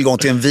jag har tillgång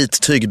till en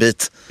vit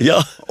tygbit.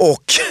 Ja.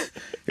 Och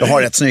jag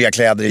har rätt snygga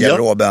kläder i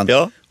garderoben.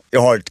 Ja.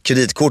 Jag har ett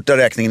kreditkort där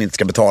räkningen inte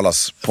ska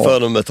betalas på för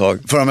dem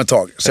ett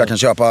tag. Så jag kan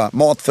köpa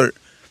mat för,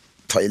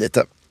 ta i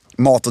lite,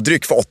 mat och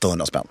dryck för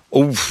 800 spänn.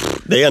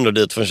 Det är ändå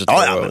dyrt för en 22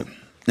 år.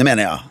 Det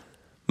menar jag.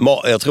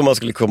 Jag tror man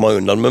skulle komma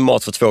undan med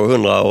mat för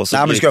 200. Och så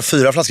nej, men du ska ha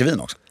 4 flaskor vin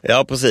också.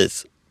 Ja,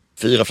 precis.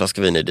 4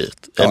 flaskor vin är dyrt.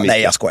 Ja,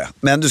 nej, jag skojar.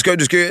 Men du ska,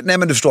 nej,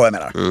 men du förstår vad jag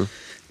menar.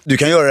 Du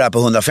kan göra det här på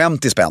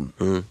 150 spänn.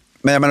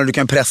 Men jag menar, du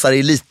kan pressa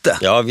dig lite.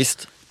 Ja,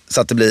 visst.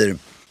 Så att det blir...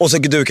 Och så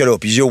dukar du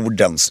upp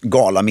jordens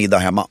galamiddag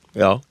hemma.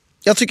 Ja.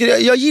 Jag tycker,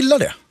 jag gillar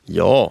det.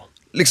 Ja.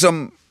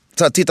 Liksom,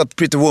 så här, titta på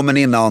Pretty Woman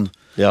innan.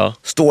 Ja.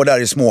 Står där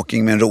i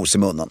smoking med en ros i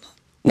munnen.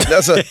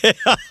 Alltså,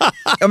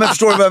 ja, men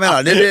förstår du vad jag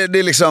menar? Det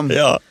är liksom...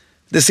 Ja.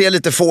 Det ser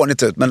lite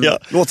fånigt ut, men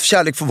låt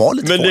kärlek få vara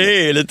lite fånigt. Men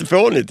det är lite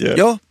fånigt ju.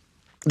 Ja.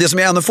 Det som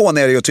är ännu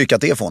fånigt är att tycka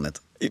att det är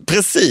fånigt.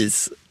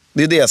 Precis.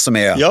 Det är det som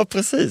är... Ja,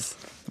 precis.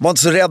 Var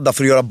inte så rädda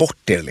för att göra bort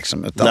det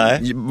liksom, utan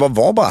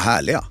var bara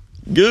härliga.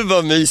 Gud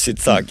vad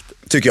mysigt sagt.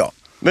 Tycker jag.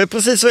 Men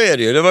precis så är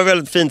det ju. Det var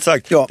väldigt fint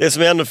sagt. Ja. Det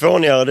som är ännu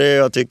fånigare, det är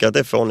jag tycker att det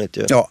är fånigt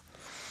ju. Ja.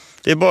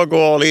 Det är bara att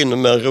gå all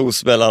in med en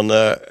ros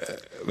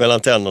mellan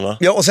tänderna.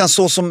 Ja, och sen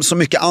så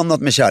mycket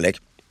annat med kärlek.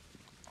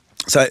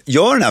 Så här,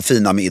 gör den här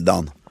fina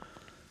middagen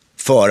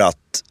för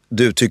att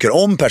du tycker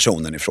om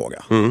personen i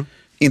fråga.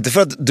 Inte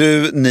för att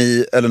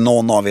ni eller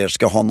någon av er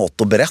ska ha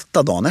något att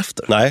berätta dagen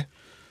efter. Nej.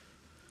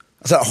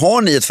 Alltså,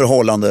 har ni ett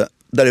förhållande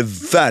där det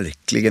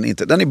verkligen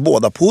inte, där ni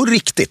båda på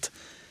riktigt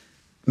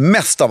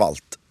mest av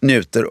allt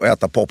njuter och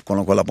äta popcorn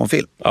och kolla på en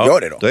film. Ja,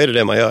 gör det då. Då är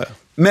det man gör.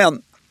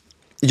 Men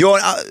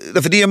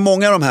för det är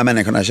många av de här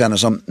människorna jag känner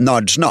som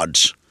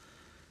nudge.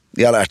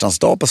 Det är alla hjärtans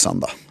dag på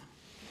söndag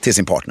till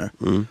sin partner.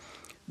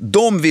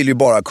 De vill ju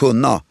bara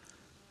kunna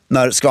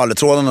när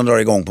skvallertrådarna drar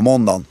igång på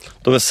måndagen.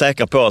 De är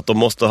säkra på att de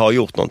måste ha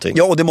gjort någonting.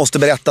 Ja, och det måste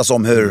berättas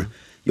om hur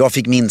jag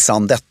fick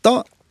minsann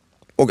detta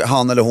och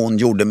han eller hon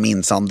gjorde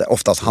minsann,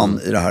 oftast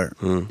han i det här,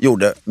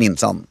 gjorde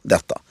minsann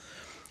detta.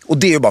 Och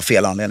det är ju bara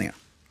fel anledningar.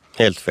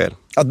 Helt fel.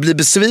 Att bli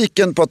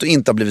besviken på att du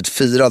inte har blivit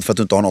firad för att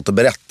du inte har något att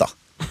berätta.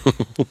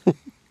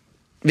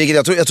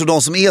 Vilket jag tror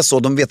de som är så,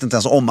 de vet inte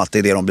ens om att det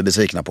är det de blir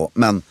besvikna på.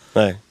 Men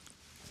nej.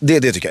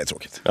 Det tycker jag är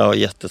tråkigt. Ja,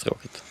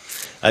 jättetråkigt.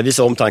 Jag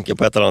visar omtanke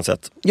på ett eller annat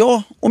sätt.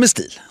 Ja, och med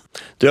stil.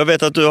 Jag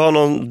vet att du har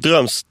någon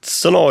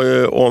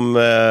drömscenario om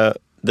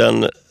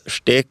den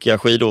stekiga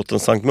skidorten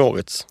Sankt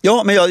Moritz.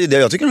 Ja, men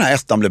jag tycker den här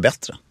ettan blev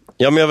bättre.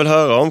 Ja, men jag vill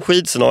höra om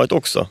skidscenariot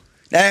också.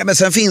 Nej, men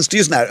sen finns det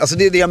ju sån här, alltså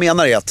det jag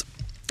menar är att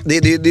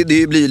det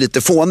blir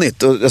lite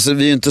fånigt. Och, alltså,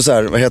 vi är ju inte så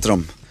här, vad heter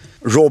de?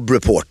 Rob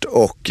Report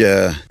och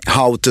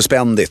How to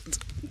Spend It.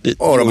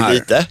 Och de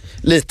här.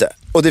 Lite.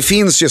 Och det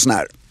finns ju sån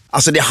här,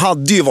 alltså det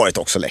hade ju varit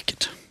också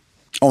läckert.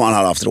 Om man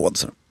hade haft råd.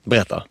 Så.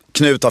 Berätta.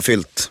 Knut har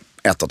fyllt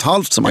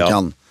 1,5 så man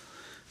kan,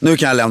 nu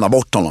kan jag lämna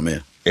bort honom i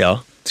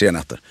 3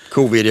 nätter.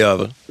 Covid är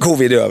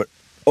över.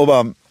 Och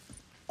bara,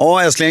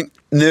 ja älskling,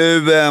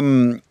 nu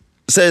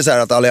säger så här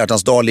att alla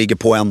hjärtans dag ligger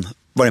på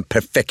den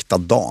perfekta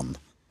dagen.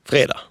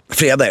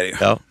 Fredag är det ju.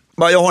 Ja.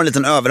 Bara, jag har en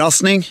liten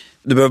överraskning.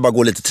 Du behöver bara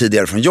gå lite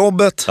tidigare från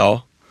jobbet.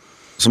 Ja.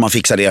 Så man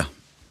fixar det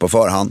på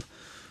förhand.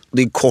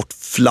 Det är en kort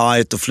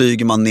flight och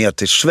flyger man ner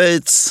till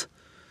Schweiz.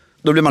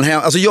 Då blir man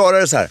hem. Alltså göra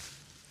det så här.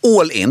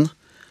 All in.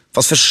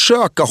 Fast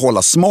försöka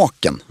hålla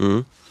smaken.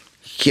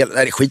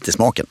 Nej, skit i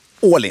smaken.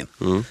 All in.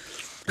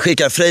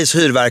 Skickar Frejs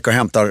hyrverk och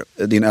hämtar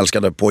din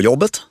älskade på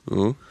jobbet.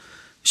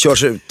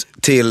 Körs ut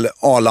till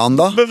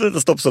Arlanda.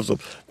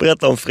 Stopp.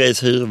 Berätta om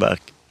Frejs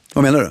hyrverk.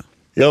 Vad menar du?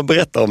 Jag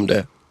berättar om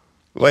det.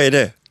 Vad är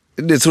det?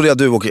 Det trodde jag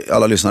du och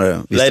alla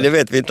lyssnare visste. Nej, det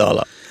vet vi inte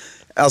alla.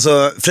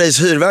 Alltså,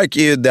 Frejs hyrverk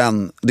är ju det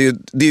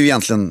är ju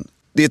egentligen,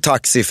 det är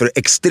taxi för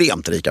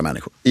extremt rika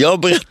människor. Jag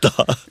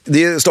berättar.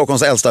 Det är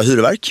Stockholms äldsta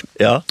hyrverk.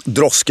 Ja.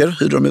 Drosker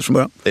hyrde de ut från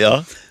början.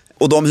 Ja.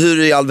 Och de hyr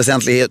i all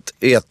väsentlighet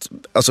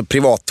alltså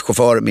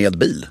privatchaufför med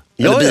bil.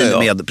 Eller bil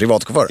med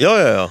privatchaufför.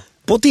 Ja.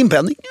 På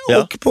timpenning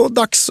och på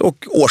dags-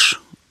 och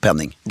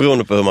årspenning.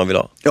 Beroende på hur man vill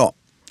ha. Ja.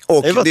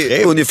 Och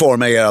det är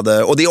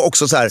uniformerade. Och det är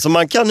också så här. Så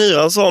man kan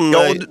hyra en sån.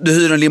 Ja, du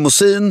hyr en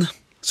limousin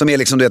som är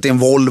liksom, det är en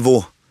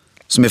Volvo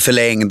som är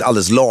förlängd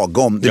alldeles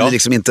lagom. Det blir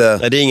liksom inte.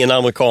 Nej, det är ingen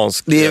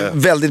amerikansk. Det är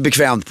väldigt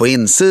bekvämt på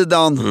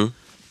insidan.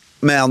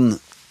 Men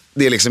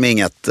det är liksom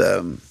inget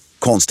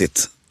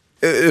konstigt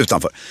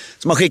utanför.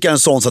 Så man skickar en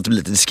sån så att det blir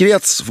lite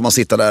diskret. Så får man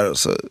sitta där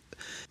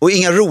och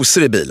inga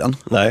rosor i bilen.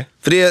 Nej.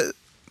 För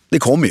det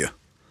kommer ju.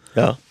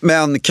 Ja.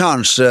 Men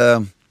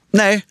kanske,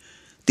 nej,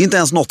 det är inte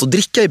ens något att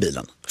dricka i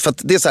bilen. För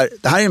att det är så här,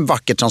 det här är en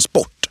vacker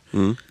transport.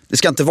 Det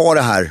ska inte vara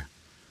det här.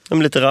 De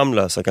är lite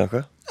ramlösa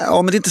kanske.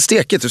 Ja, men det är inte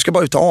stekigt. Du ska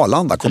bara ut till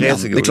Arlanda. Kom igen,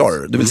 det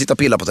klarar du. Du vill sitta och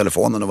pilla på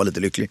telefonen och vara lite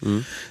lycklig.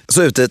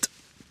 Så ut dit.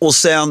 Och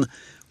sen,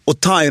 och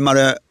tajmar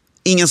det.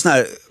 Ingen sån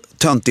här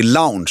töntig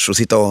lounge och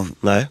sitta och.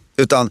 Nej.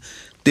 Utan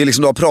det är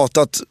liksom,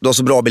 du har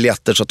så bra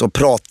biljetter så att du har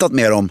pratat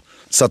med dem.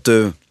 Så att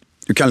du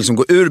kan liksom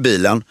gå ur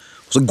bilen.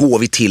 Och så går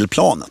vi till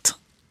planet.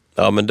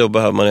 Ja, men då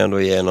behöver man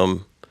ändå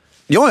igenom.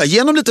 Ja,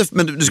 genom lite,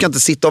 men du ska inte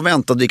sitta och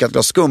vänta och dricka ett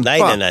glas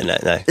skumpa.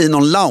 Nej. I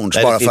någon lounge.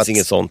 Nej, bara det för finns att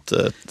inget sånt.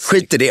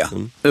 Skit i det.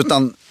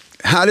 Utan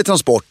härlig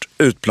transport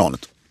ut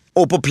planet.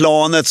 Och på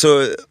planet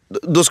så,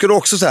 då ska du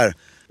också så här,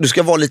 du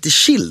ska vara lite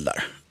chill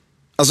där.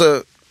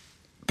 Alltså,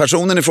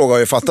 personen i fråga har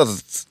ju fattat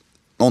att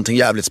någonting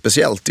jävligt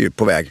speciellt är ju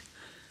på väg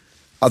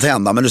att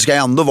hända. Men du ska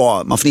ändå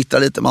vara, man fnittrar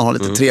lite, man har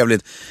lite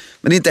trevligt.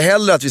 Men det är inte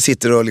heller att vi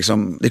sitter och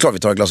liksom, det är klart vi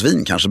tar ett glas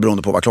vin kanske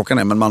beroende på vad klockan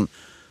är. Men man,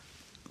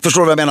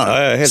 förstår du vad jag menar?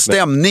 Ja, jag är helt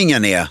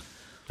stämningen är.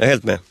 Jag är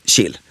helt med.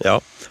 Chill.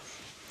 Ja.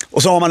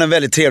 Och så har man en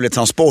väldigt trevlig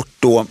transport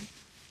då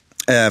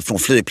från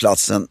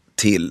flygplatsen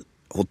till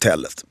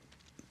hotellet.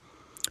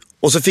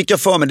 Och så fick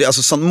jag för mig det,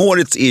 alltså St.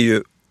 Moritz är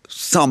ju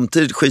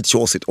samtidigt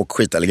skittjåsigt och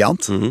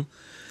skitelegant.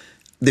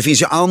 Det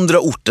finns ju andra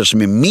orter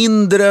som är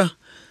mindre,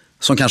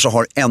 som kanske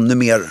har ännu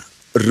mer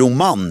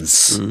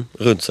romans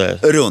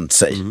runt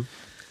sig.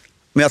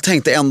 Men jag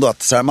tänkte ändå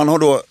att så här, man har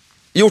då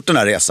gjort den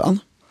här resan.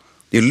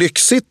 Det är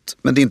lyxigt,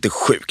 men det är inte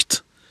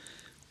sjukt.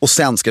 Och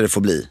sen ska det få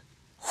bli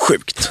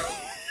sjukt.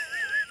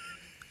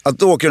 Att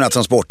då åker den här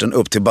transporten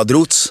upp till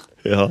Badruz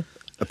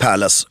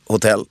Palace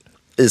Hotel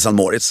i St.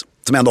 Moritz,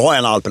 som ändå har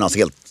en av Alpernas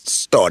helt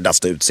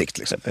stördaste utsikt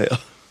liksom.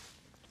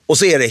 Och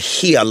så är det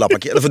hela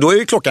paketet, för då är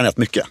ju klockan rätt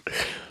mycket.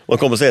 Man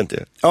kommer sent ju.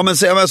 Ja, men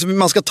alltså,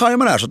 man ska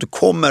tajma det här så att du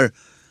kommer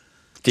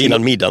till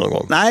innan middag någon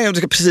gång. Nej, du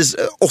ska precis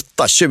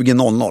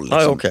 8:20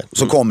 liksom. Okay.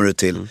 Så kommer du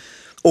till.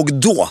 Och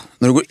då,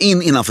 när du går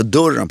in innanför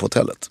dörren på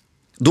hotellet,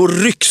 då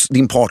rycks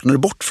din partner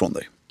bort från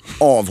dig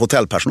av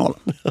hotellpersonalen.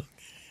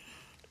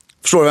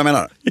 Förstår du vad jag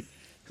menar?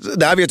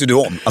 Det här vet ju du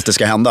om att det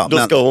ska hända. Då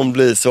ska hon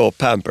bli så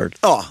pampered.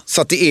 Ja,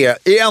 så att det är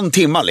i en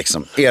timme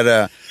liksom. Är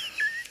det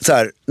så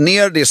här,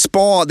 ner, det är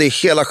spa, det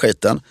är hela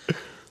skiten.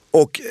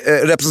 Och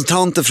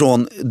representanter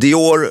från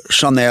Dior,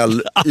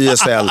 Chanel,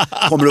 YSL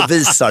kommer och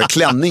visar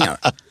klänningar.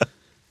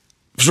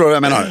 Förstår du vad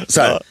jag menar?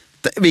 Så här,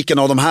 vilken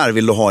av de här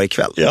vill du ha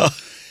ikväll? Ja.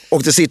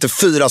 Och det sitter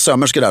 4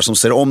 sömmerskor där som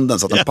ser om den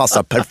så att den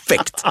passar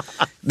perfekt.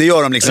 Det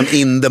gör de liksom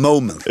in the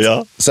moment.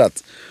 Ja. Så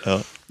att,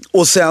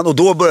 och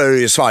då börjar det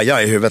ju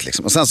svaja i huvudet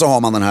liksom. Och sen så har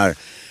man den här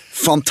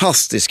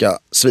fantastiska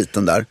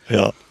sviten där.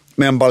 Ja.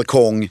 Med en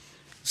balkong.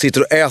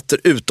 Sitter och äter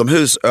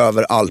utomhus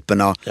över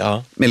Alperna.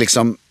 Ja. Med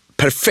liksom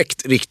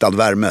perfekt riktad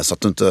värme så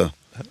att du inte,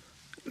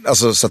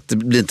 alltså så att det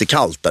blir inte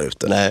kallt där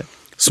ute. Nej.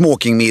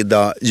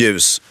 Smokingmiddag,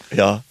 ljus.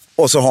 Ja.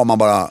 Och så har man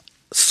bara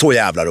så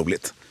jävla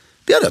roligt.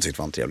 Det hade jag tyckt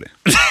var en trevlig.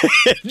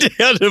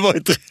 Det hade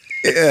varit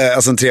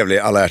alltså en trevlig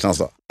alla hjärtans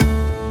dag.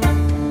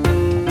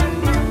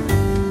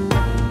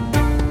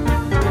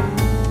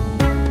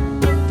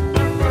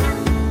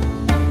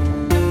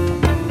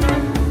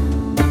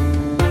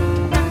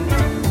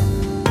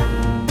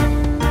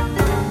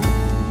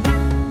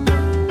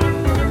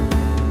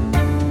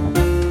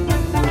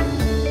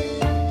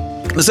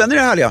 Men sen är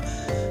det härliga,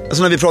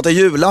 alltså när vi pratar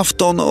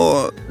julafton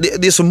och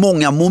det är så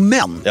många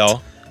moment.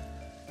 Ja.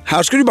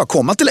 Här ska du bara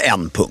komma till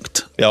en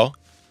punkt. Ja.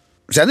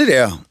 Sen är det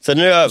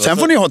över. Sen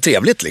får ni ha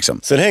trevligt liksom.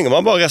 Sen hänger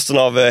man bara resten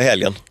av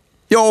helgen.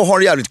 Ja, och har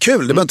det jävligt kul.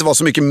 Det behöver inte vara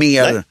så mycket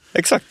mer. Nej,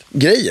 exakt.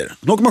 Grejer.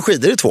 Då åker man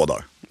skidor i 2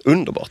 dagar.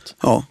 Underbart.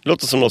 Ja. Det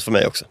låter som något för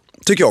mig också.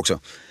 Tycker jag också.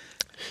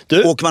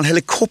 Du, Åker man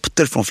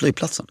helikopter från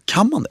flygplatsen?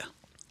 Kan man det?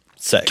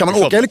 säkert. Kan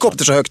man åka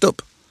helikopter så högt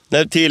upp?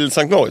 Nej, till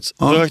Sankt Moritz?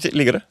 Ja. Hur högt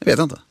ligger det? Jag vet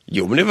inte.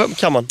 Jo, men det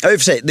kan man. Ja, i och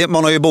för sig.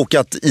 Man har ju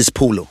bokat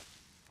ispolo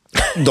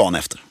dagen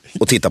efter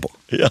och titta på.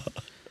 Ja.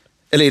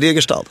 Eller är det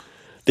Egerstad?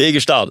 Det är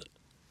Egerstad.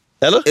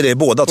 Eller? Är det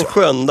båda, På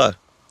tror jag? sjön där.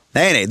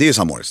 Nej, det är ju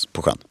Sankt Moritz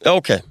på sjön. Ja,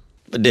 okej.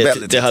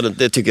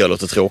 Det tycker jag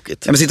låter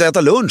tråkigt. Ja, men sitta och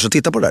äta lunch och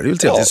titta på det där, det är ju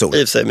trevligt i I och solen.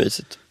 för sig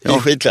mysigt. Ja. I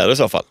skidkläder i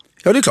så fall.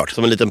 Ja, det är klart.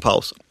 Som en liten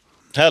paus.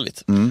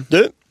 Härligt.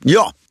 Du,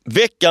 Ja,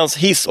 veckans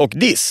hiss och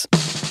diss.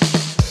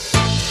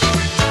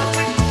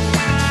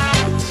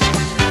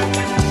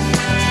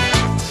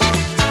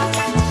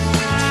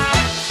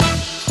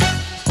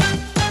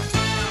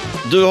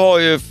 Du har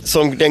ju,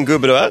 som den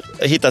gubbe du är,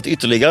 hittat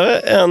ytterligare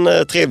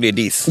en trevlig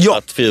diss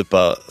att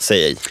fördjupa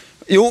sig i.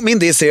 jo, min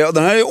diss är,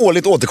 den här är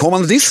årligt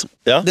återkommande diss.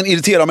 Ja. Den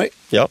irriterar mig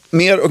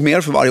mer och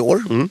mer för varje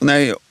år. När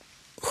jag är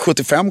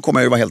 75 kommer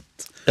jag ju vara helt...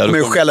 kommer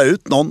jag skälla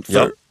ut någon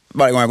för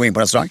varje gång jag går in på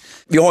en restaurang.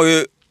 Vi har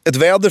ju ett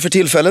väder för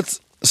tillfället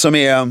som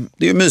det är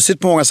ju mysigt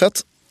på många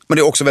sätt, men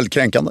det är också väldigt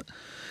kränkande.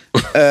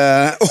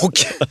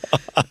 Och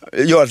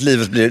gör att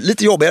livet blir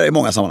lite jobbigare i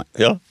många sammanhang.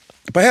 Ja.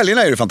 På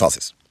helgerna är det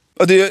fantastiskt.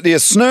 Och det är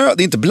snö,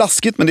 det är inte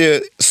blaskigt, men det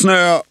är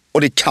snö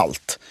och det är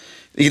kallt.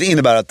 Vilket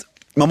innebär att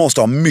man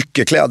måste ha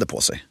mycket kläder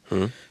på sig.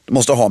 Du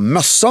måste ha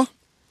mössa,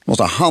 du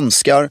måste ha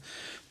handskar,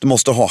 du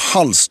måste ha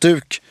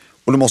halsduk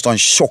och du måste ha en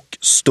tjock,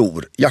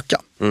 stor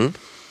jacka.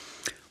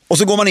 Och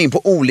så går man in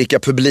på olika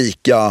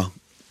publika...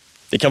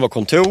 Det kan vara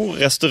kontor,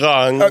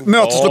 restaurang,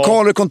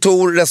 möteslokaler,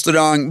 kontor,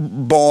 restaurang,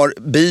 bar,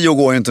 bio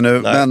går ju inte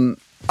nu. Nej. Men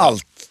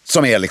allt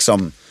som är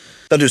liksom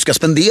där du ska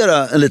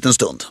spendera en liten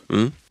stund.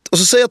 Och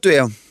så säg att du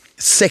är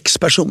 6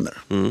 personer.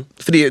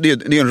 För det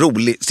är en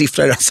rolig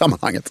siffra i det här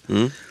sammanhanget.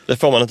 Det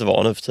får man inte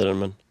vara nu för tiden,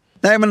 men...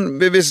 Nej, men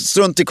vi är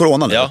strunt i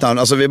corona nu. Ja.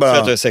 Alltså, vi Så att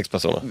bara... det är 6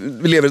 personer.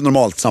 Vi lever i ett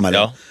normalt samhälle.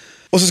 Ja.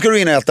 Och så ska du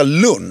in och äta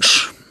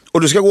lunch.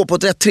 Och du ska gå på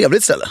ett rätt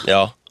trevligt ställe.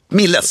 Ja.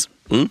 Milles.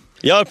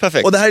 Ja,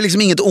 perfekt. Och det här är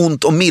liksom inget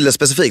ont om Milles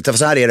specifikt. För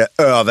så här är det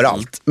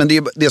överallt. Men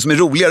det som är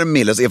roligare med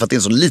Milles är för att det är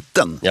en så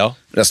liten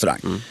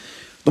restaurang.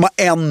 De har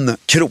en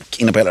krok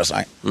inne på hela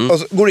restaurangen. Och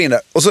så går du in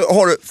där. Och så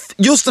har du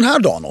just den här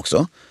dagen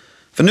också.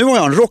 För nu har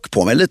jag en rock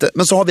på mig lite.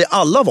 Men så har vi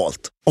alla valt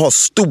att ha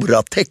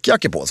stora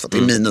täckjackor på oss. För att det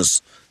är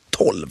minus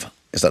 12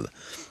 istället.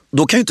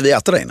 Då kan ju inte vi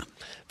äta där inne.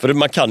 För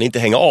man kan inte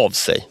hänga av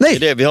sig. Nej,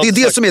 det är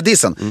det sagt. som är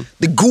dissen.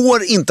 Det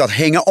går inte att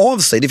hänga av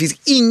sig. Det finns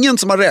ingen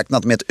som har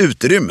räknat med ett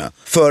utrymme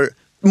för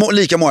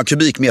lika många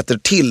kubikmeter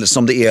till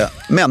som det är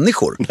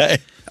människor.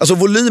 Nej. Alltså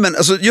volymen,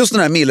 alltså just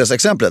den här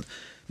Milles-exemplet.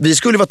 Vi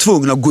skulle vara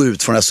tvungna att gå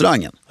ut från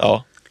restaurangen.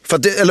 Ja. För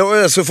att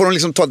eller så får de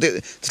liksom ta,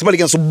 det ska bara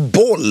ligga en så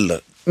boll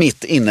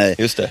mitt inne.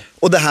 Just det.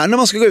 Och det här när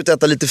man ska gå ut och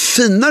äta lite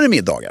finare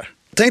middagar.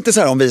 Tänk dig så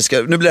här om vi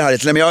ska, nu blir det här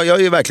lite, men jag är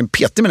ju verkligen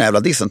petig med den här jävla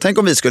dissen. Tänk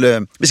om vi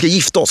ska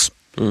gifta oss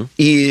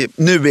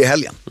nu i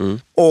helgen.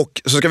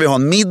 Och så ska vi ha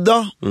en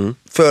middag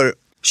för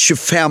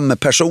 25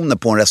 personer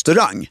på en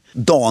restaurang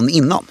dagen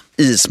innan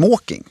i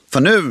smoking. För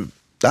nu,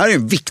 det här är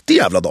en viktig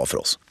jävla dag för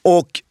oss.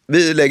 Och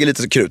vi lägger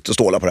lite krut och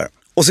stålar på det här.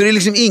 Och så är det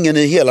liksom ingen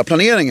i hela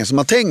planeringen som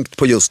har tänkt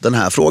på just den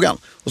här frågan.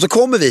 Och så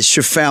kommer vi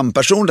 25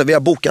 personer, vi har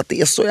bokat,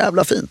 det är så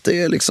jävla fint.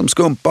 Det är liksom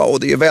skumpa och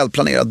det är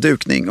välplanerad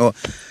dukning.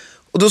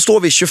 Och då står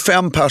vi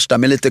 25 pers där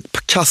med lite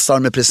kassar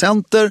med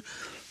presenter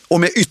och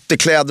med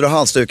ytterkläder och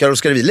halsdukar. Och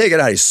ska vi lägga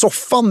det här i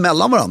soffan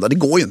mellan varandra? Det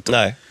går ju inte.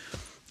 Nej.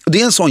 Och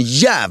det är en sån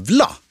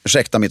jävla,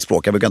 ursäkta mitt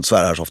språk, jag brukar inte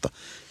svära här så ofta,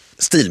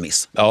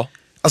 stilmiss. Ja.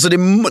 Alltså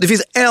det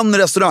finns en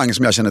restaurang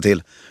som jag känner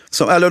till,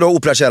 eller då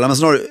Operakällaren, men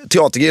sen har du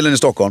Teatergrillen i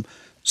Stockholm,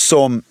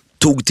 som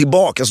tog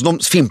tillbaka, alltså de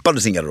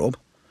fimpade sin garderob,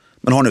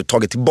 men har nu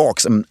tagit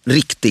tillbaka en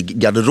riktig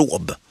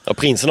garderob. Ja,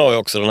 Prinsen har ju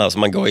också den här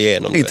som man går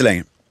igenom. Inte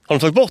längre. Har de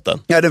tagit bort den?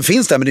 Ja, den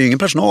finns där, men det är ju ingen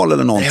personal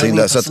eller någonting. Det är ingen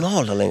där,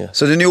 personal där längre.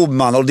 Så den är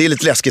obemannad och det är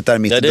lite läskigt där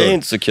mitt i Nej, det dörren. är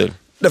inte så kul.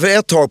 Därför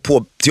ett tag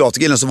på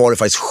Teatergrillen så var det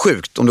faktiskt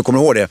sjukt, om du kommer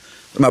ihåg det.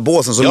 De här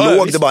båsen så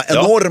låg visst. det bara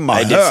enorma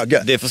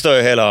höger. Det förstör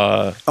ju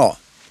hela... Ja,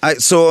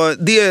 så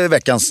det är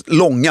veckans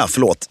långa,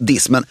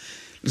 diss. Men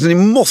liksom, ni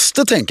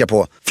måste tänka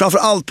på,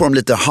 framförallt på de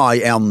lite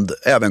high-end,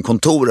 även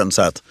kontoren.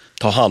 Så att,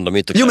 Ta hand om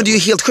ytterkläder. jo, men det är ju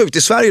helt sjukt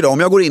i Sverige idag. Om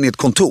jag går in i ett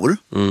kontor,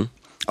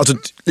 alltså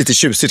ett lite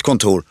tjusigt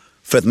kontor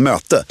för ett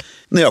möte.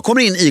 När jag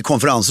kommer in i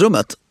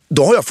konferensrummet,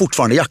 då har jag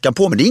fortfarande jackan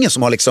på mig. Det är ingen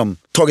som har liksom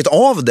tagit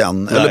av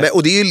den.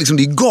 Och det är liksom,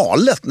 det är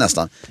galet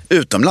nästan.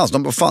 Utomlands,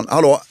 de bara, fan,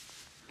 hallå.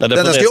 Ja,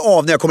 den ska ju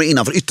av när jag kommer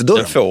innanför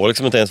ytterdörren. Den får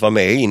liksom inte ens vara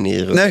med in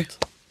i rummet.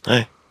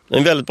 Nej.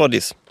 En väldigt bra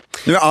diss.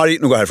 Nu är jag arg,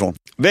 nu går jag härifrån.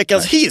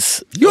 Veckans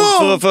hiss, Ja!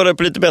 för att få det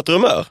på lite bättre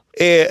humör,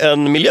 är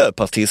en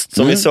miljöpartist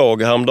som vi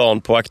såg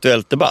häromdagen på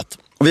Aktuellt Debatt.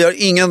 Och vi har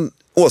ingen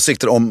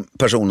åsikter om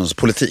personens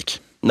politik.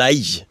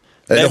 Nej.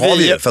 Det har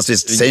vi ju, fast vi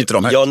säger inte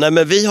dem här. Ja, nej,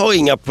 men vi har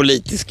inga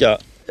politiska,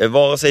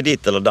 vare sig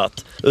ditt eller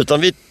datt.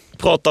 Utan vi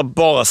pratar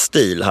bara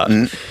stil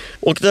här.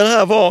 Och den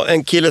här var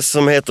en kille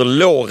som heter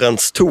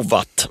Lorentz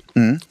Tovatt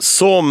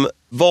som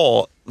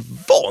var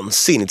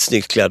vansinnigt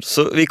snyggt klädd.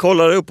 Så vi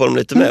kollade upp honom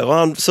lite mer och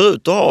han ser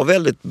ut att ha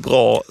väldigt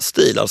bra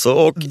stil alltså.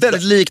 Och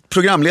väldigt likt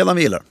programledaren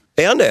vi gillar.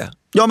 är han det?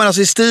 Ja, men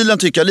alltså i stilen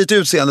tycker jag, lite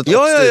utseendet och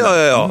stilen.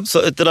 Ja.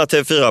 Så den här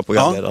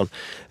TV4-programledaren.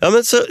 Ja,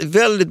 men så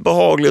väldigt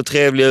behaglig och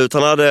trevlig ut.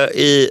 Han hade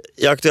i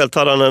Aktuellt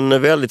hade han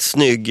en väldigt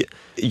snygg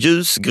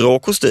ljusgrå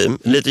kostym.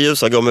 Lite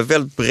ljusare grå med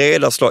väldigt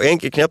breda slag.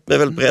 Enkelknäpp med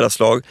väldigt breda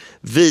slag.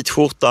 Vit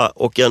skjorta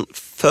och en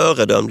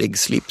föredömlig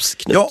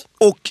slipsknut. Ja,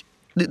 och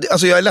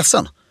alltså jag är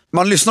ledsen.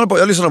 Jag lyssnade på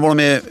honom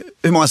i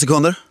hur många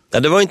sekunder? Ja,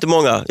 det var inte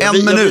många. En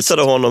minut. Jag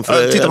visade honom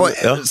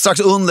för strax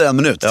under en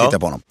minut tittade jag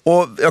på honom.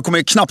 Och jag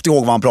kommer knappt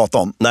ihåg vad han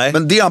pratade om. Nej.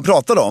 Men det han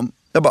pratade om,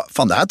 jag bara,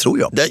 fan det här tror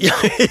jag. Det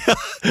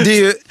är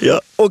ju,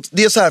 och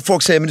det är så här,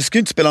 folk säger, men det ska ju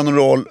inte spela någon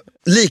roll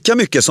lika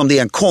mycket som det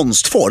är en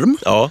konstform.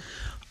 Ja.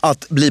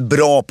 Att bli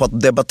bra på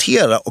att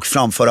debattera och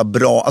framföra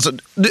bra, alltså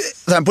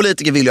en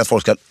politiker vill ju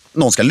att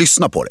någon ska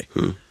lyssna på dig.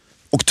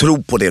 Och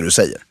tro på det du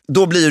säger.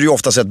 Då blir du ju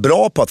oftast rätt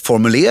bra på att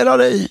formulera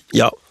dig.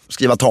 Ja.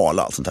 Skriva tal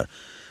och allt sånt där.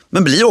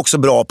 Men blir också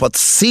bra på att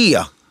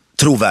se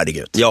trovärdig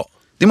ut. Ja.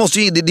 Det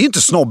är ju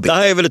inte snobbigt. Det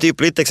här är väl ett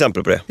ypperligt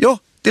exempel på det. Ja,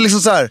 det är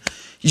liksom så här.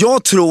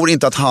 Jag tror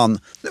inte att han,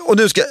 och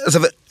nu ska,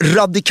 alltså,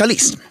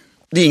 radikalism,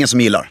 det är ingen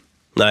som gillar.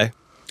 Nej.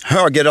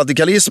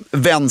 Högerradikalism,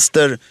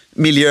 vänster,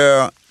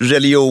 miljö,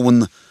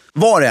 religion,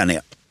 vad det än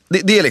är.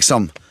 Det är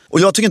liksom, och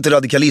jag tycker inte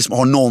radikalism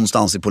har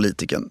någonstans i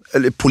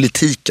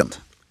politiken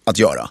att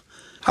göra.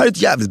 Här är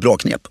ett jävligt bra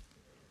knep.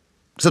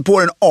 Sätt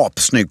på en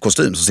apsnygg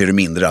kostym så ser du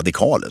mindre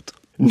radikal ut.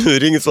 Nu är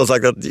det ingen som har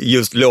sagt att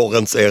just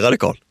Lorentz är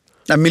radikal.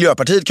 Nej,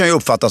 Miljöpartiet kan ju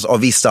uppfattas av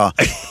vissa.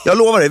 Jag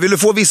lovar dig, vill du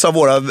få vissa av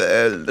våra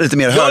lite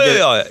mer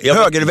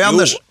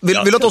högervänner, vill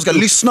du att de ska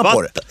lyssna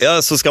på det?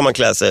 Ja, så ska man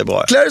klä sig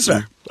bra. Klär dig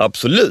sådär?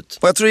 Absolut.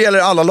 Och jag tror det gäller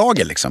alla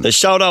lager liksom. En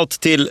shoutout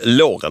till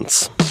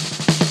Lorentz.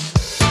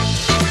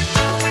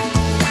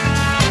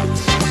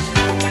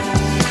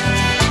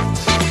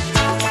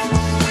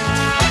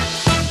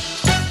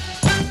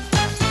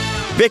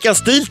 Veckans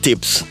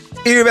stiltips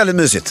är ju väldigt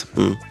mysigt.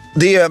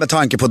 Det är med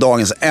tanke på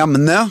dagens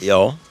ämne.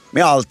 Ja.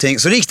 Med allting.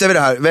 Så riktar vi det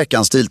här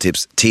veckans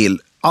stiltips till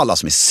alla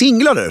som är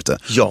singlar där ute.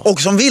 Ja.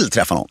 Och som vill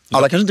träffa någon.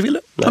 Alla kanske inte vill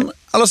det. Men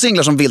alla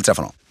singlar som vill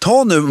träffa någon.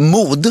 Ta nu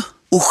mod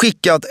och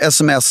skicka ett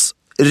sms.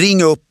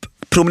 Ring upp,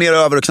 promenera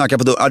över och knacka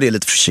på dörren. Det är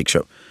lite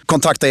för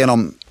kontakta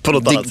genom på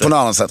något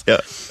annat sätt. Ja.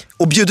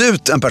 Och bjud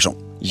ut en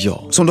person.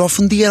 Ja. Som du har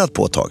funderat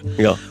på ett tag.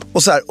 Ja.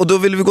 Och då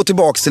vill vi gå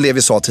tillbaka till det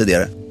vi sa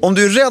tidigare. Om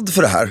du är rädd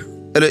för det här,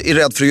 eller är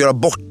rädd för att göra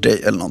bort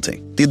dig eller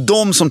någonting. Det är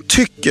de som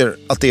tycker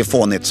att det är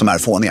fånigt som är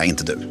fåniga,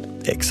 inte du.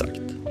 Exakt.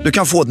 Du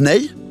kan få ett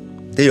nej.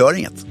 Det gör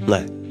inget.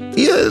 Nej.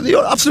 Det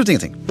gör absolut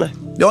ingenting. Nej.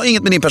 Det har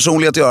inget med din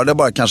personlighet att göra. Det är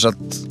bara kanske att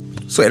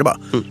så är det bara.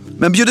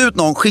 Men bjud ut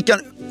någon,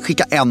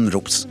 skicka en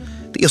ros.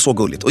 Det är så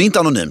gulligt. Och inte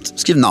anonymt.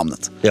 Skriv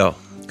namnet. Ja.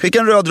 Skicka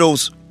en röd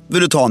ros.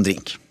 Vill du ta en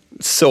drink?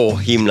 Så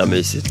himla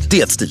mysigt. Det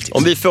är ett stiltips.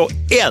 Om vi får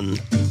en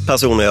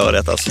person att göra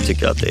detta så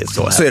tycker jag att det är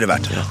så här. Så är det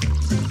värt. Ja.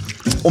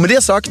 Och med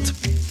det sagt,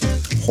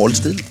 håll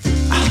stil.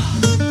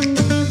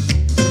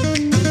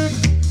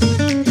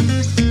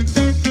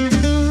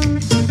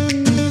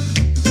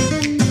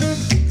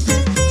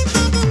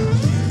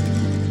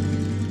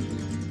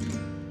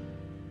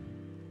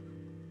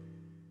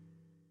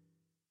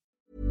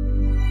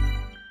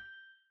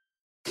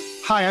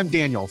 Hi, I'm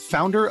Daniel,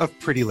 founder of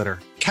Pretty Litter.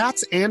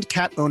 Cats and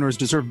cat owners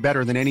deserve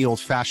better than any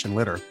old-fashioned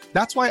litter.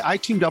 That's why I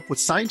teamed up with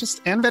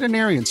scientists and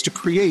veterinarians to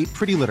create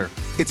Pretty Litter.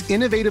 Its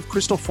innovative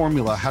crystal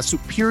formula has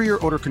superior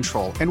odor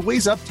control and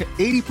weighs up to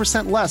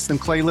 80% less than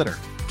clay litter.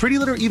 Pretty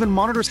Litter even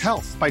monitors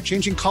health by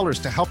changing colors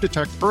to help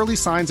detect early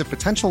signs of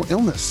potential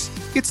illness.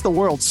 It's the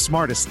world's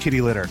smartest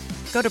kitty litter.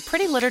 Go to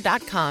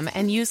prettylitter.com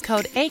and use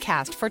code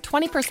ACAST for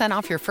 20%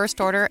 off your first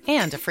order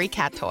and a free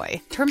cat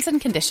toy. Terms and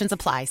conditions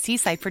apply. See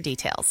site for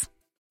details.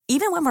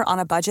 Even when we're on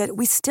a budget,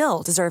 we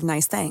still deserve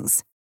nice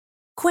things.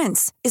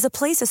 Quince is a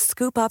place to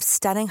scoop up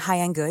stunning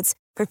high-end goods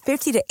for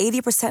 50 to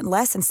 80%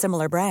 less than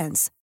similar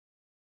brands.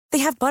 They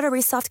have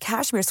buttery soft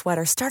cashmere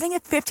sweaters starting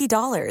at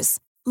 $50,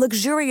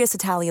 luxurious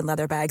Italian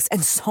leather bags,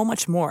 and so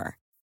much more.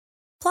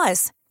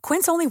 Plus,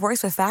 Quince only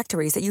works with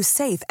factories that use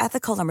safe,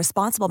 ethical, and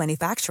responsible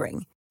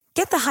manufacturing.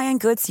 Get the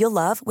high-end goods you'll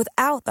love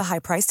without the high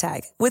price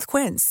tag with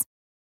Quince.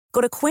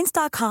 Go to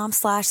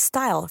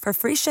quince.com/style for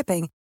free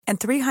shipping and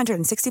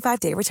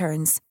 365-day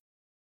returns.